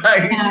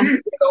 right? Yeah.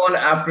 They're all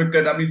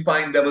African. I mean,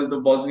 fine, there was the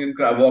Bosnian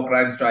War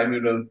Crimes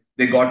Tribunal.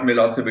 They got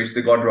Milosevic.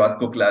 They got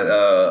Ratko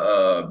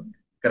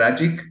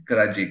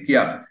Karadzic.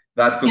 Yeah,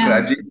 Ratko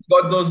Karadzic.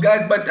 Got those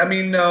guys. But I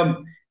mean,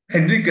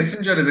 Henry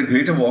Kissinger is a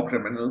greater war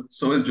criminal.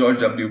 So is George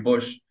W.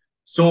 Bush.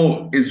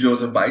 So is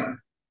Joseph Biden,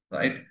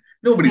 right?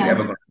 Nobody's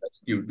ever going to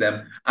prosecute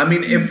them. I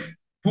mean, if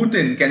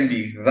Putin can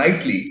be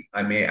rightly,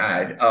 I may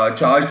add,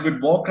 charged with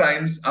war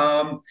crimes,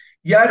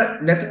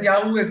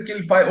 Netanyahu has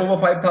killed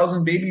over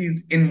 5,000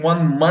 babies in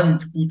 1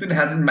 month. Putin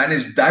hasn't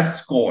managed that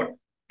score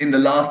in the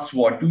last,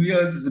 2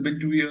 years? Has it been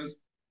 2 years?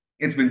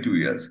 It's been 2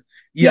 years.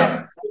 Yeah.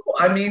 Yes. So,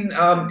 I mean,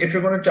 if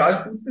you're going to charge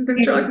Putin,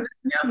 then charge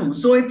Netanyahu.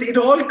 So it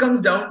all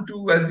comes down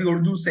to, as the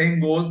Urdu saying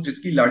goes,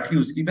 jiski lathi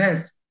uski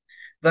bhais,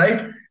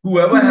 right?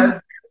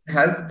 Whoever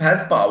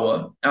has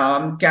power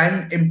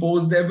can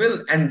impose their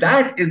will. And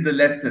that is the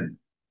lesson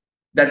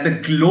that the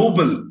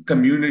global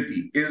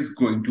community is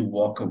going to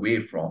walk away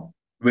from.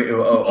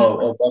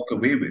 Or walk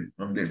away with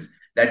from this,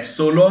 that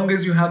so long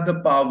as you have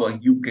the power,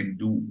 you can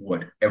do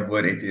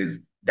whatever it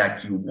is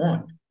that you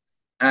want.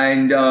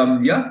 And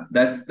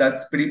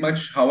that's pretty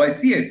much how I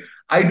see it.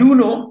 I do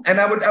know,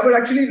 and I would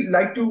actually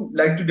like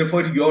to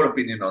defer to your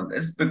opinion on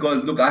this,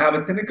 because look, I have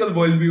a cynical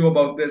worldview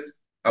about this.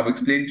 I've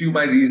explained to you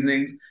my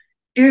reasonings.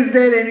 Is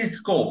there any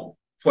scope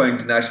for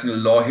international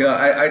law here?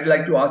 I'd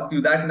like to ask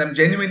you that, and I'm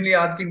genuinely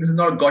asking. This is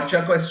not a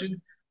gotcha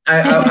question.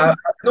 I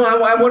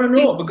want to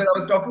know, because I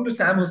was talking to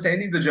Sam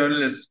Husseini, the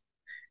journalist,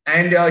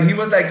 and he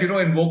was like,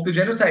 invoke the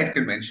Genocide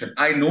Convention.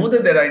 I know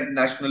that there are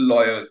international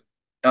lawyers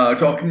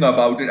talking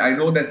about it. I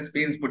know that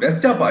Spain's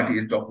Podesta party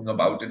is talking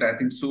about it. I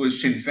think so is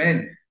Sinn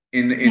Féin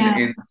in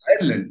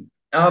Ireland.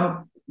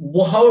 How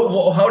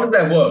does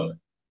that work?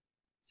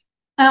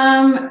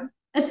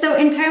 So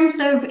in terms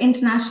of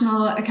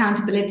international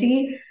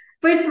accountability,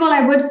 first of all,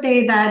 I would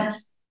say that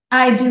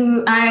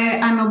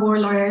I'm a war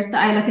lawyer, so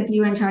I look at the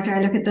UN Charter,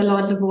 I look at the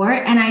laws of war,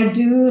 and I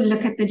do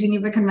look at the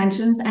Geneva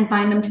Conventions and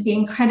find them to be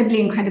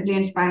incredibly, incredibly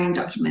inspiring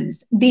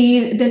documents.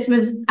 This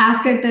was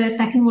after the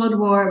Second World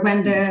War,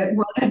 when the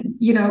world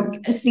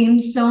had, seen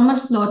so much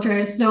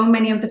slaughter, so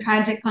many of the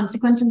tragic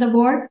consequences of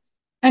war.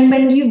 And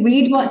when you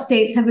read what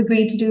states have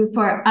agreed to do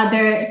for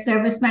other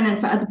servicemen and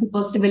for other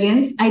people's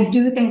civilians, I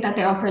do think that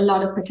they offer a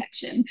lot of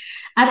protection.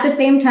 At the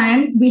same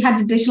time, we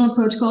had additional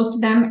protocols to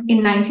them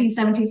in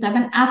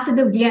 1977 after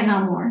the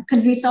Vietnam War,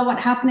 because we saw what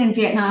happened in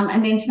Vietnam,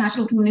 and the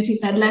international community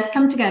said, let's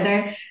come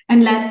together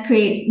and let's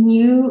create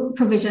new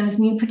provisions,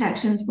 new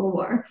protections for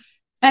war.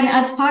 And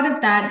as part of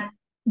that,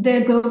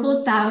 the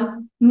Global South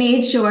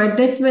made sure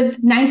this was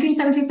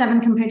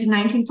 1977 compared to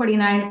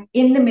 1949.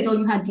 In the middle,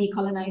 you had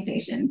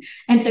decolonization.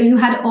 And so you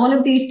had all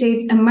of these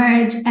states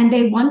emerge, and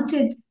they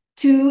wanted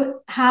to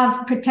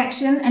have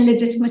protection and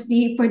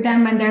legitimacy for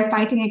them when they're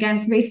fighting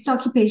against racist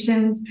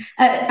occupations,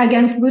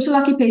 against brutal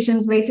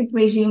occupations, racist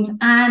regimes,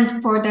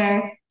 and for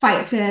their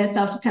fight to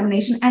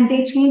self-determination. And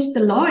they changed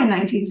the law in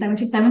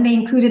 1977. They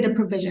included a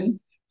provision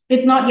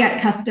It's not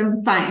yet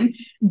custom, fine.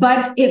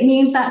 But it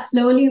means that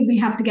slowly we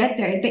have to get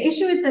there. The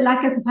issue is the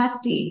lack of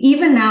capacity.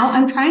 Even now,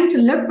 I'm trying to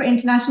look for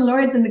international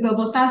lawyers in the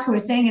global south who are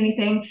saying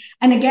anything.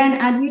 And again,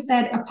 as you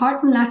said,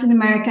 apart from Latin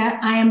America,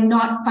 I am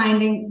not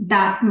finding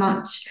that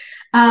much.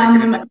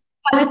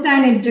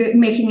 Palestine is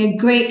making a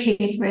great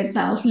case for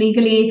itself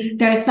legally.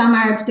 There are some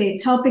Arab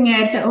states helping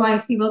it. The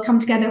OIC will come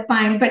together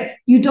fine, but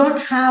you don't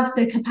have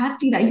the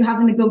capacity that you have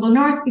in the global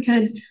north,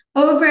 because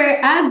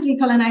as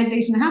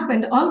decolonization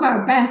happened, all of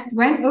our best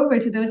went over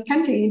to those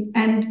countries,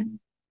 and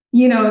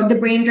the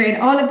brain drain,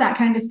 all of that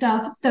kind of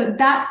stuff. So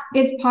that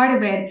is part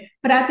of it.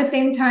 But at the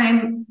same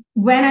time,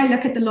 when I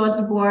look at the laws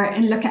of war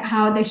and look at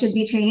how they should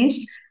be changed,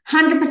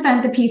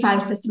 100% the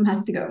P5 system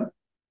has to go.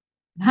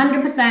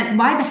 100%.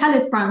 Why the hell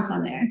is France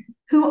on there?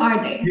 Who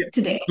are they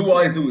today?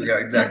 Who? Yeah,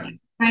 exactly.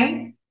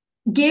 Right?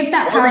 Give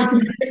that power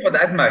to for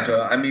that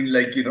matter. I mean,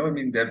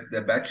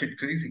 they're batshit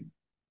crazy.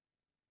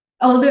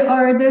 Or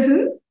the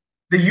who?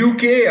 The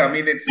UK. I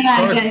mean, it's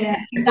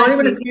not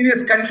even a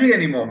serious country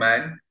anymore,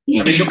 man.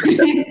 I mean, look at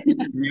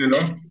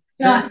that.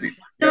 Seriously.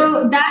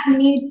 So that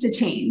needs to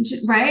change,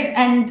 right?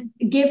 And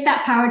give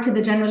that power to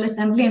the General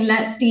Assembly and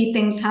let's see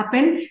things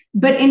happen.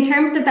 But in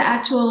terms of the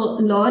actual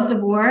laws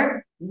of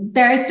war,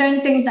 there are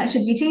certain things that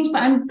should be changed,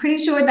 but I'm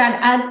pretty sure that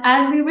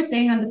as we were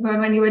saying on the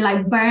phone when you were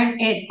like, burn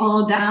it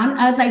all down,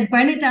 I was like,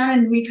 burn it down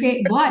and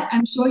recreate what?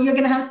 I'm sure you're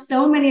going to have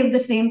so many of the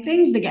same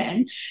things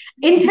again.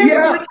 In terms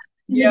of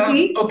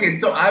okay,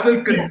 so I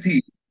will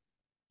concede.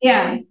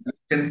 Yeah.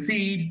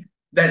 Concede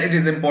that it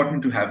is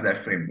important to have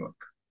that framework,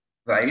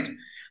 right?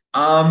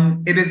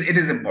 It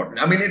is important.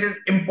 I mean, it is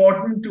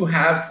important to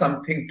have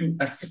something to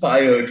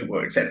aspire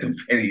towards at the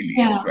very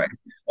least, right?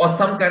 Or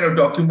some kind of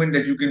document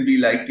that you can be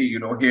like,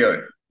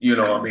 here,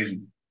 I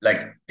mean,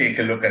 like, take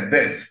a look at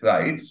this,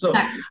 right? So,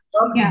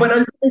 but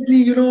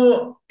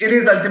ultimately, it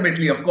is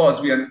ultimately, of course,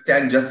 we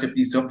understand, just a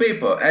piece of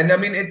paper. And I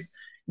mean, it's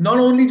not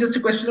only just a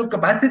question of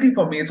capacity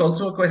for me, it's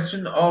also a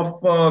question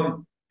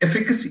of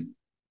efficacy,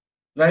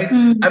 right? I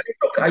mean,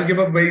 look, I'll give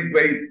a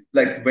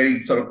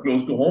very sort of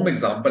close to home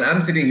example.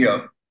 I'm sitting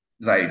here,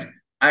 right?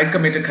 I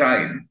commit a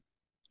crime.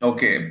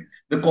 Okay.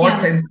 The court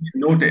sends me a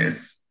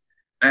notice,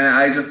 and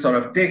I just sort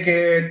of take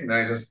it and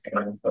I just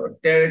kind of sort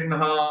of tear it in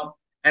half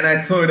and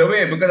I throw it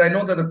away because I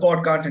know that the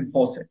court can't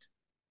enforce it.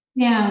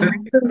 Yeah. The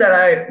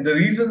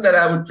reason that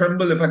I would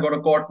tremble if I got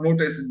a court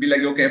notice would be like,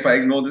 okay, if I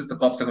ignore this, the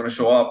cops are going to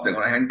show up, they're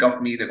going to handcuff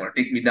me, they're going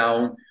to take me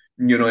down.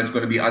 It's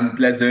going to be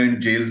unpleasant.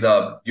 Jails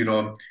are,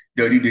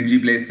 dirty, dingy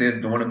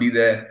places. Don't want to be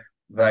there,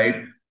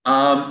 right?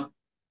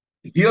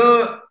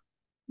 Here,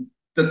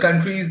 the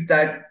countries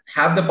that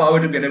have the power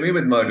to get away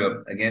with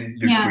murder, again,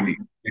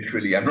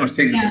 literally, I'm not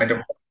saying this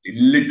metaphorically,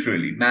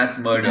 literally, mass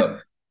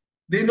murder.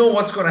 They know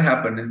what's going to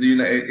happen. Is the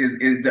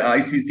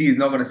ICC is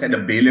not going to send a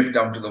bailiff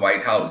down to the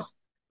White House,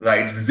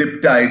 right?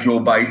 Zip tie Joe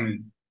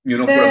Biden, put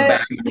a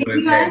bag over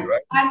his head,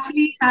 right?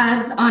 Actually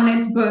has on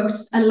its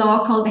books a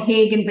law called the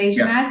Hague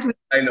Invasion Act.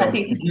 I know.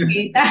 They can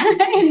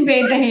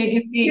invade the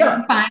Hague if they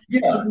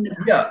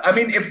I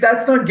mean, if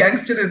that's not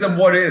gangsterism,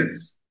 what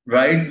is?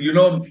 Right?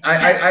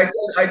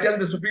 I tell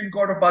the Supreme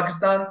Court of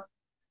Pakistan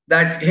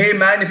that, hey,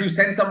 man, if you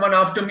send someone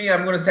after me,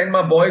 I'm going to send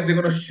my boys. They're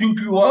going to shoot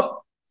you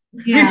up.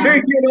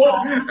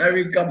 I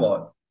mean, come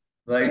on.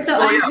 Right? So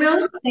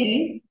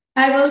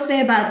I will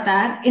say about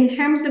that, in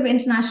terms of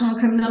international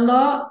criminal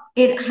law,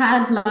 it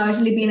has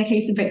largely been a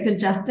case of victim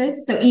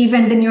justice. So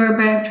even the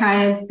Nuremberg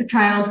trials,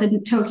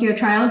 the Tokyo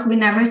trials, we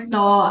never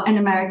saw an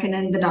American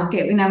in the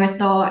docket. We never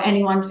saw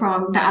anyone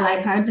from the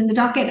Allied powers in the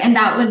docket. And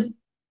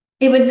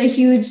it was a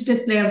huge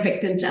display of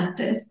victim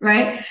justice,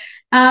 right?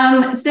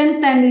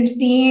 Since then, we've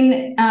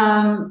seen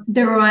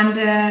the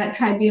Rwanda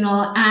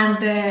Tribunal and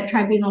the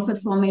Tribunal for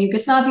the former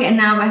Yugoslavia, and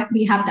now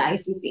we have the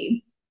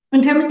ICC.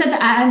 In terms of the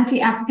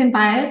anti-African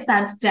bias,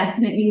 that's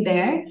definitely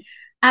there.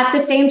 At the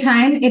same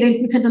time, it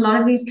is because a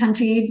lot of these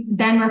countries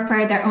then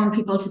refer their own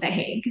people to The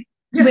Hague,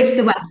 which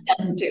the West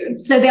doesn't do.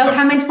 So they'll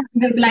come into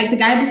like the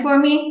guy before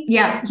me.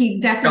 Yeah,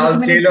 he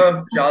definitely.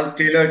 Charles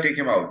Taylor, take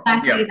him out.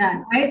 Exactly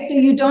that, right? So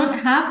you don't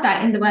have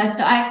that in the West.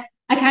 So I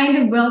kind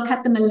of will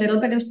cut them a little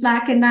bit of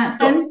slack in that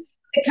sense.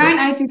 The current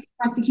ICC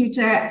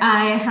prosecutor,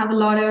 I have a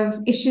lot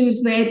of issues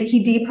with.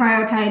 He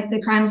deprioritized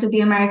the crimes of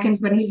the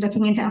Americans when he's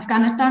looking into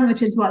Afghanistan,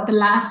 which is what the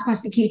last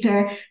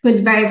prosecutor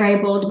was very,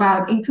 very bold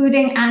about,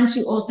 including, and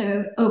she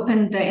also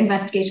opened the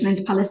investigation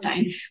into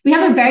Palestine. We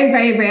have a very,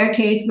 very rare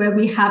case where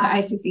we have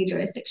ICC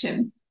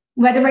jurisdiction.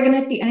 Whether we're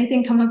going to see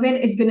anything come of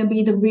it is going to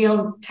be the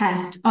real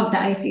test of the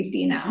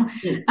ICC now.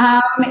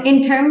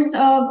 In terms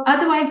of,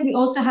 otherwise, we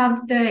also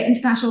have the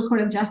International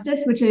Court of Justice,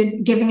 which is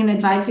giving an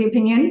advisory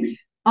opinion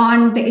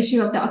on the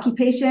issue of the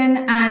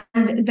occupation.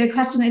 And the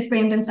question is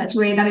framed in such a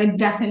way that it's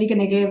definitely going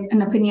to give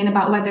an opinion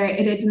about whether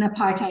it is an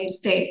apartheid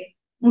state,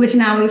 which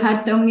now we've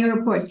had so many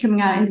reports coming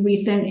out in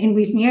recent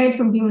years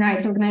from human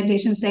rights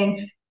organizations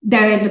saying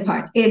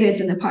it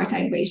is an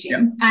apartheid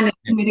regime and it's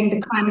committing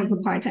the crime of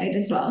apartheid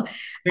as well.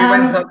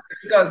 When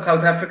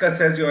South Africa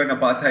says you're an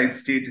apartheid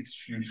state,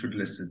 you should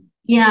listen.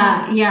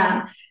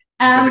 Yeah.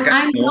 That's a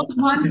kind I of no.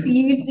 don't want to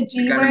use the It's a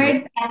G kind of no.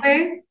 word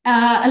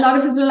ever. A lot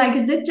of people are like,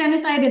 is this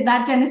genocide? Is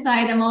that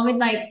genocide? I'm always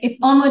like, it's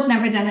almost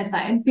never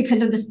genocide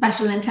because of the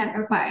special intent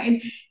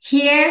required.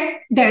 Here,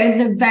 there is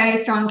a very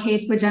strong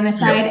case for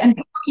genocide, Yeah. and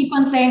people keep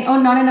on saying, oh,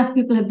 not enough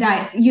people have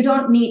died. You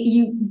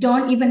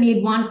don't even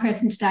need one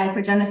person to die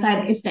for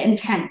genocide. It's the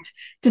intent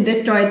to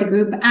destroy the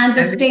group. And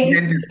the And the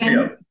statement intent is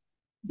clear.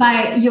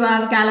 by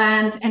Yoav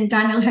Gallant and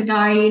Daniel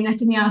Hagari,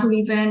 Netanyahu,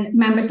 even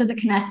members of the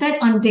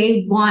Knesset on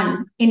day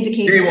one Day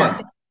indicated that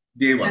one.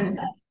 Day one.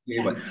 genocide. Day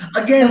one. Intent.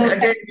 So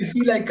Again, you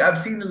see, like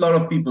I've seen a lot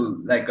of people,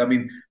 like, I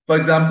mean, for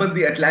example,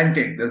 The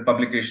Atlantic, the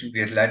publication,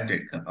 The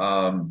Atlantic,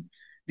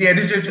 the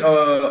editor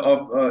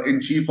of in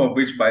chief of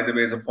which, by the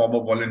way, is a former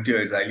volunteer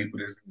Israeli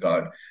prison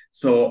guard.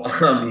 So,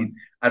 I mean,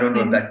 I don't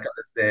know if that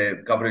covers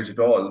their coverage at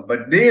all,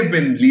 but they've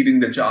been leading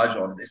the charge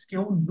on this.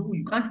 Oh, no,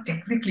 you can't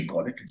technically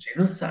call it a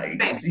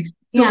genocide, you see.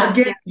 So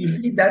again, you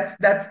see,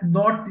 that's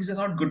not, these are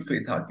not good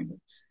faith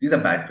arguments. These are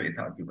bad faith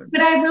arguments.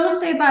 But I will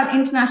say about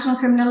international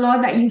criminal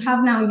law that you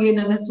have now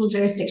universal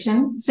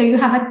jurisdiction. So you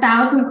have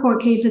 1,000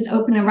 court cases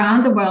open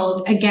around the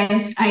world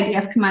against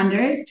IDF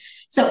commanders.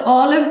 So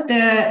all of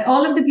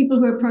the people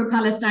who are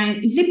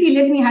pro-Palestine, Zippy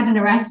Livni had an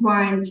arrest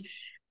warrant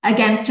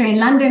against her in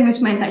London,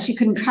 which meant that she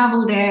couldn't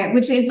travel there,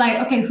 which is like,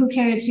 okay, who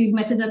cares? She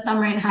misses a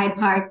summer in Hyde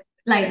Park.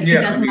 Like,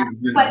 it doesn't matter.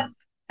 But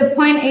the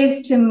point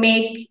is to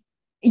make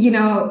it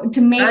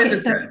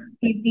so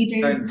these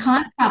leaders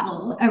can't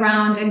travel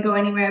around and go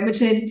anywhere,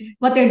 which is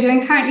what they're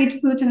doing currently to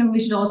Putin, and we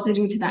should also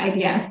do to the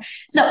IDF.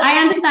 So I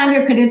understand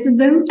your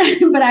criticism,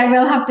 but I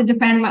will have to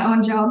defend my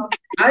own job.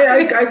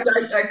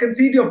 I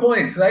concede your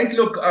points, right?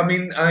 Look, I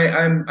mean,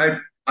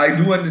 I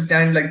do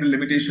understand like the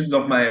limitations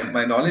of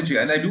my knowledge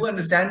here, and I do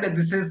understand that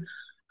this is,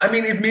 I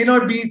mean, it may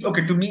not be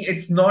okay to me.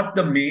 It's not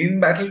the main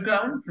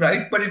battleground,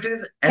 right? But it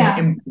is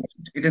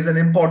an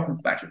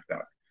important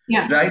battleground.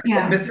 Yeah. Right.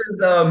 Yeah. This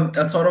is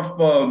a sort of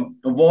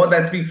a war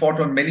that's being fought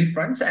on many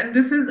fronts, and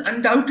this is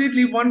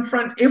undoubtedly one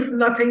front, if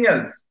nothing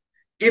else.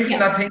 If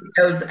nothing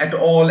else at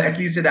all, at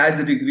least it adds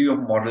a degree of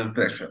moral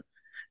pressure,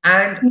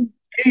 and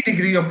any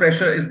degree of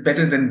pressure is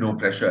better than no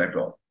pressure at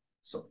all.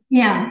 So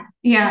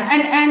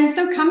and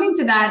so coming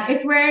to that,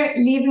 if we're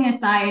leaving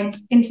aside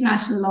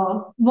international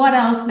law, what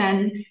else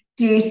then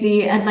do you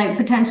see as like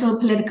potential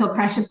political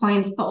pressure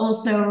points, but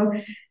also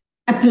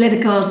a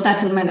political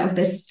settlement of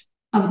this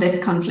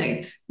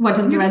conflict? What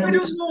is the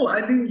resolution? I don't know.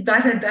 I think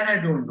that I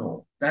don't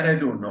know.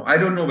 I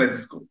don't know where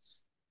this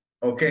goes.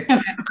 Okay.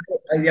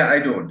 I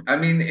don't. I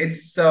mean,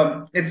 it's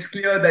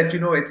clear that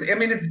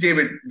it's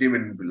David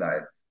and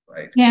Goliath,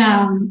 right? They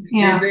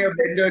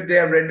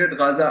have rendered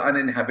Gaza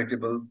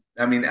uninhabitable.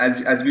 I mean,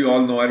 as we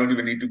all know, I don't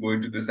even need to go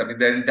into this. I mean,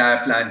 their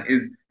entire plan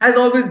has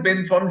always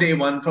been from day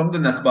one, from the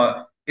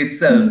Nakba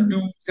itself,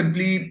 to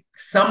simply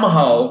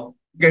somehow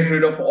get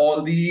rid of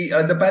all the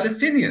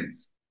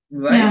Palestinians,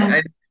 right?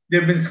 And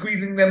they've been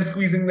squeezing them,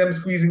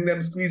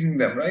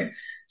 right?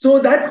 So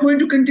that's going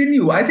to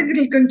continue. I think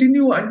it'll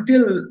continue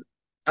until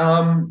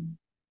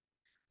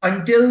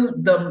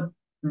the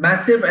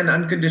massive and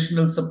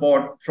unconditional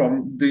support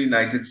from the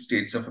United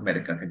States of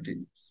America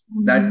continues.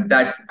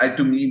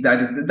 To me,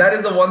 that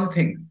is the one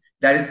thing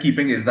that is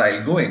keeping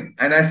Israel going.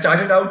 And I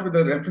started out with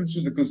a reference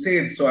to the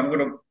Crusades, so I'm going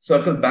to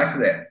circle back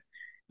there,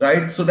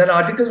 right? So that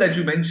article that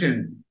you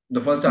mentioned,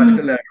 the first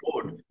article that I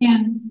wrote,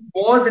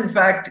 was in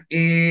fact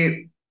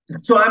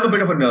so I'm a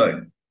bit of a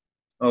nerd.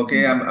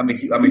 Okay, I'm a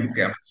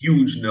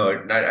huge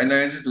nerd, and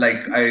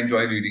I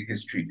enjoy reading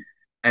history,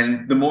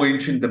 and the more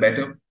ancient, the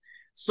better.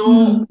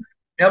 So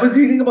I was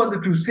reading about the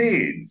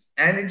Crusades,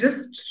 and it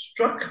just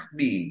struck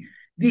me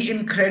the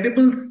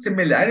incredible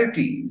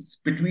similarities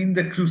between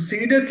the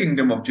Crusader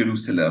kingdom of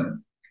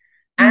Jerusalem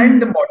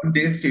and the modern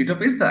day state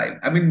of Israel.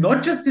 I mean,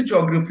 not just the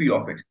geography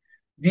of it,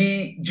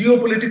 the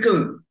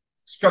geopolitical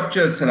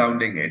structures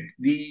surrounding it,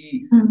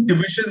 the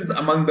divisions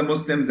among the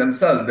Muslims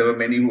themselves. There were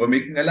many who were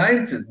making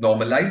alliances,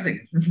 normalizing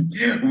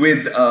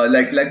with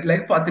like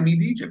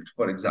Fatimid Egypt,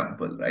 for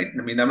example, right?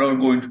 I mean, I'm not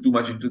going to too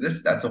much into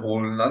this. That's a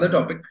whole another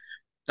topic.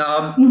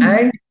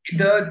 And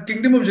the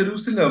Kingdom of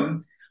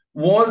Jerusalem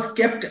was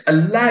kept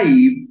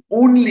alive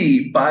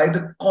only by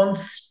the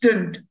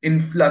constant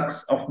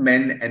influx of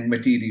men and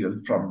material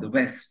from the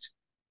West.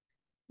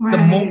 Right. The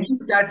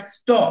moment that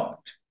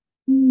stopped,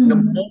 the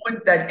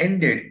moment that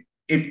ended,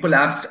 it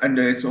collapsed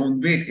under its own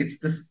weight. It's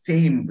the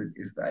same with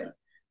Israel.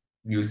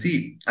 You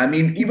see, I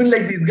mean, even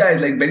like these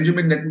guys like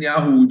Benjamin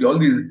Netanyahu, all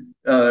these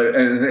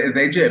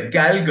Recep,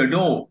 Gal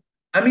Gadot.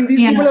 I mean, these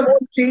people have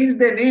all changed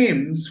their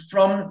names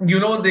from,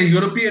 the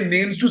European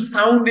names to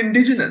sound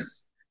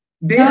indigenous.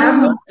 They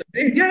have no,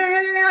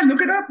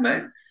 look it up,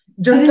 man.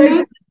 Just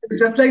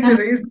like they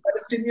raised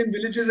Palestinian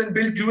villages and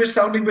built Jewish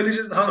sounding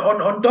villages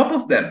on top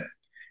of them.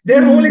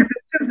 Their whole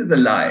existence is a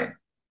lie.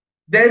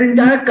 Their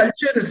entire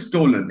culture is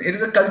stolen. It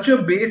is a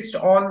culture based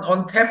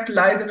on theft,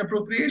 lies, and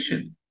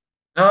appropriation.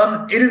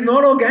 It is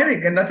not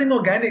organic, and nothing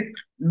organic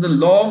in the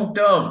long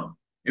term.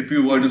 If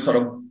you were to sort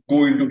of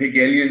go into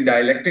Hegelian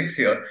dialectics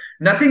here,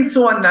 nothing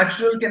so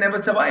unnatural can ever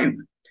survive.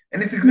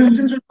 And its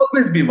existence will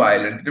always be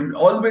violent. It will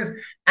always,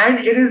 and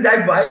it is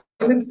that violence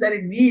violence that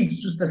it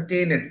needs to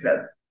sustain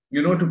itself,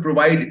 to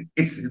provide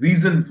its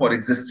reason for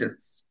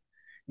existence.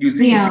 You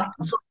see, Yeah.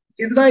 so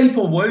Israel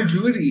for world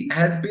Jewry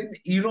has been,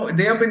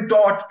 they have been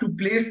taught to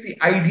place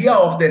the idea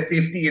of their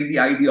safety in the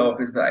idea of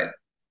Israel.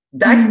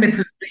 That myth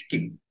is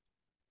breaking.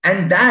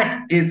 And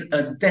that is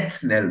a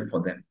death knell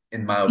for them,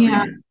 in my Yeah.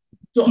 opinion.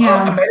 So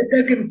Yeah.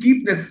 America can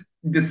keep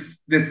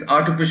this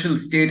artificial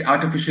state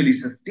artificially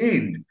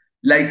sustained,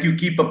 like you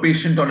keep a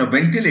patient on a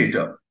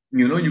ventilator.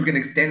 You can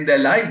extend their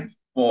life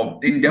for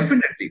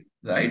indefinitely,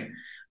 right?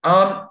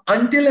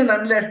 Until and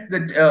unless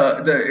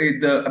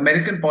the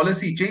American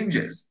policy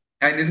changes,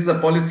 and it is a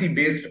policy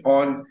based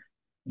on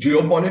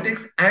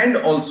geopolitics and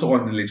also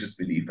on religious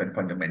belief and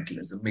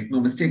fundamentalism. Make no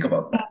mistake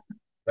about that,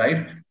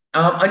 right?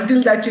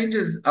 Until that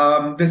changes,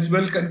 this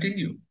will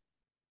continue.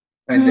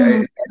 And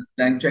Mm.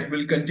 blank check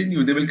will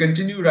continue. They will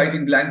continue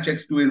writing blank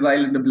checks to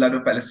Israel in the blood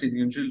of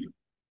Palestinian children.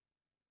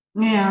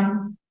 Yeah,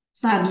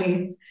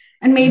 sadly.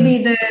 And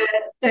maybe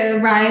the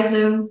rise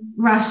of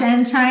Russia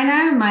and China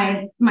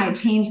might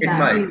change It that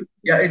might. view.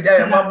 Yeah,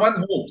 Yeah.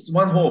 one hopes.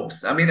 One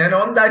hopes. I mean, and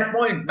on that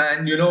point,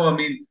 man,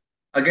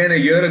 again,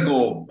 a year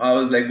ago, I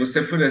was like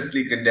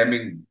vociferously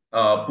condemning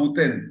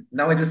Putin.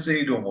 Now I just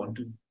really don't want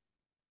to.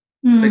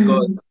 Mm.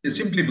 Because it's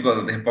simply because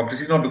of the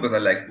hypocrisy, not because I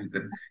like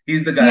Putin.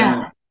 He's the guy who,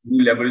 Yeah.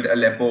 who leveled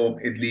Aleppo,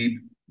 Idlib,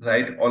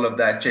 right? All of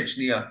that,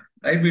 Chechnya,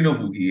 right? We know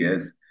who he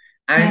is.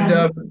 And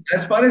Yeah.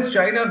 as far as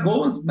China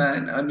goes,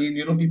 man, I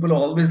mean, people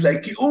are always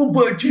like, oh,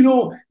 but,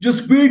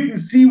 just wait and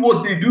see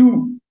what they do.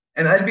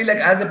 And I'll be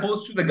like, as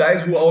opposed to the guys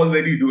who are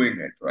already doing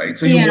it, right?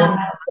 So you want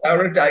Yeah. to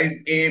prioritize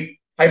a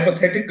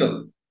hypothetical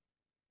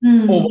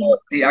over Mm.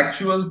 the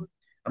actual.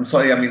 I'm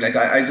sorry, I mean, like,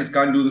 I just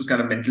can't do this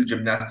kind of mental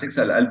gymnastics.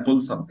 I'll pull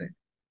something.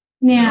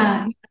 You know,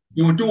 Yeah.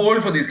 you were too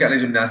old for these kind of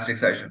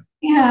gymnastics, Ayesha.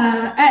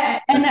 Yeah.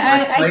 And My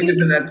I spine think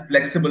isn't as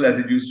flexible as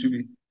it used to be.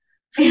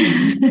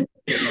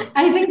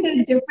 I think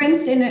the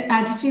difference in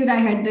attitude, I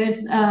heard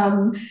this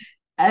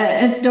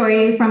a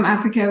story from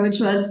Africa, which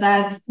was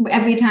that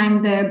every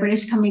time the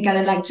British come, we get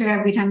a lecture,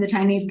 every time the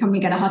Chinese come, we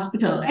get a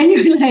hospital. And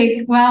you're like,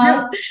 Yeah,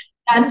 well,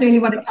 that's really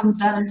what it comes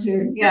down to.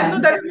 yeah, no, Yeah.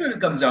 that is what it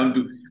comes down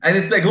to. And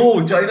it's like,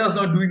 oh, China's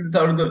not doing this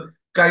out of the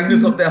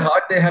kindness Mm. of their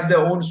heart. They have their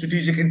own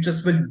strategic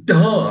interests. Well,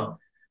 duh.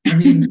 I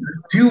mean,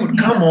 dude,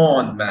 Yeah. come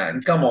on,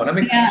 man. Come on. I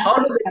mean, Yeah. how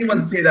does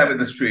anyone say that with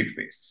a straight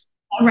face?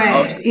 How does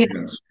Right. Yeah.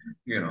 anyone,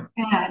 you know?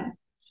 Yeah.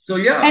 So,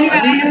 yeah, Anyway, I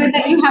I mean, know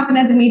that you have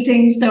another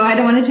meeting, so I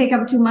don't want to take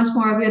up too much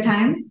more of your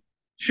time.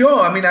 sure.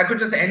 I mean, I could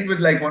just end with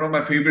like one of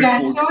my favorite Yeah,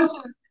 quotes. sure,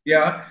 sure.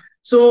 Yeah.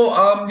 So,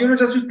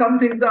 just to sum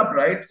things up,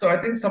 right? So I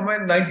think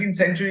somewhere in 19th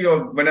century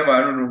or whenever,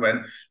 I don't know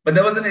when, but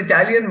there was an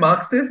Italian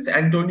Marxist,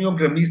 Antonio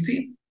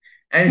Gramsci,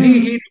 and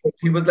Mm.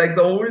 he was like,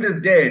 the old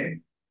is dead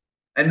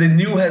and the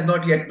new has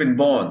not yet been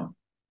born.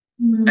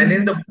 And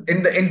in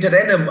Mm. the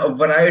interim, a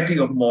variety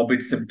of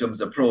morbid symptoms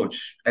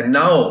approach. And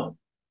now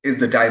is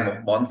the time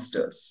of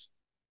monsters.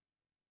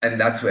 And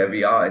that's where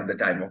we are in the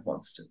time of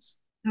monsters.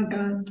 Oh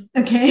God.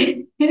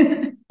 Okay.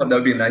 But that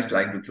would be a nice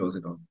line to close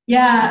it on.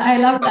 Yeah, I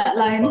love that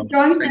line.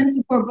 Strong Thank sense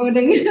of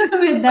foreboding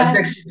with I'll that.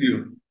 text it to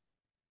you.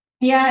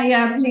 Yeah,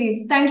 yeah,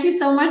 please. Thank you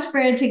so much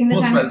for taking the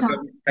Most time to talk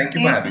welcome. Thank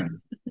you for today. having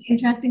me.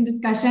 Interesting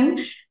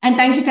discussion. And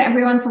thank you to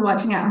everyone for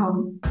watching at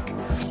home.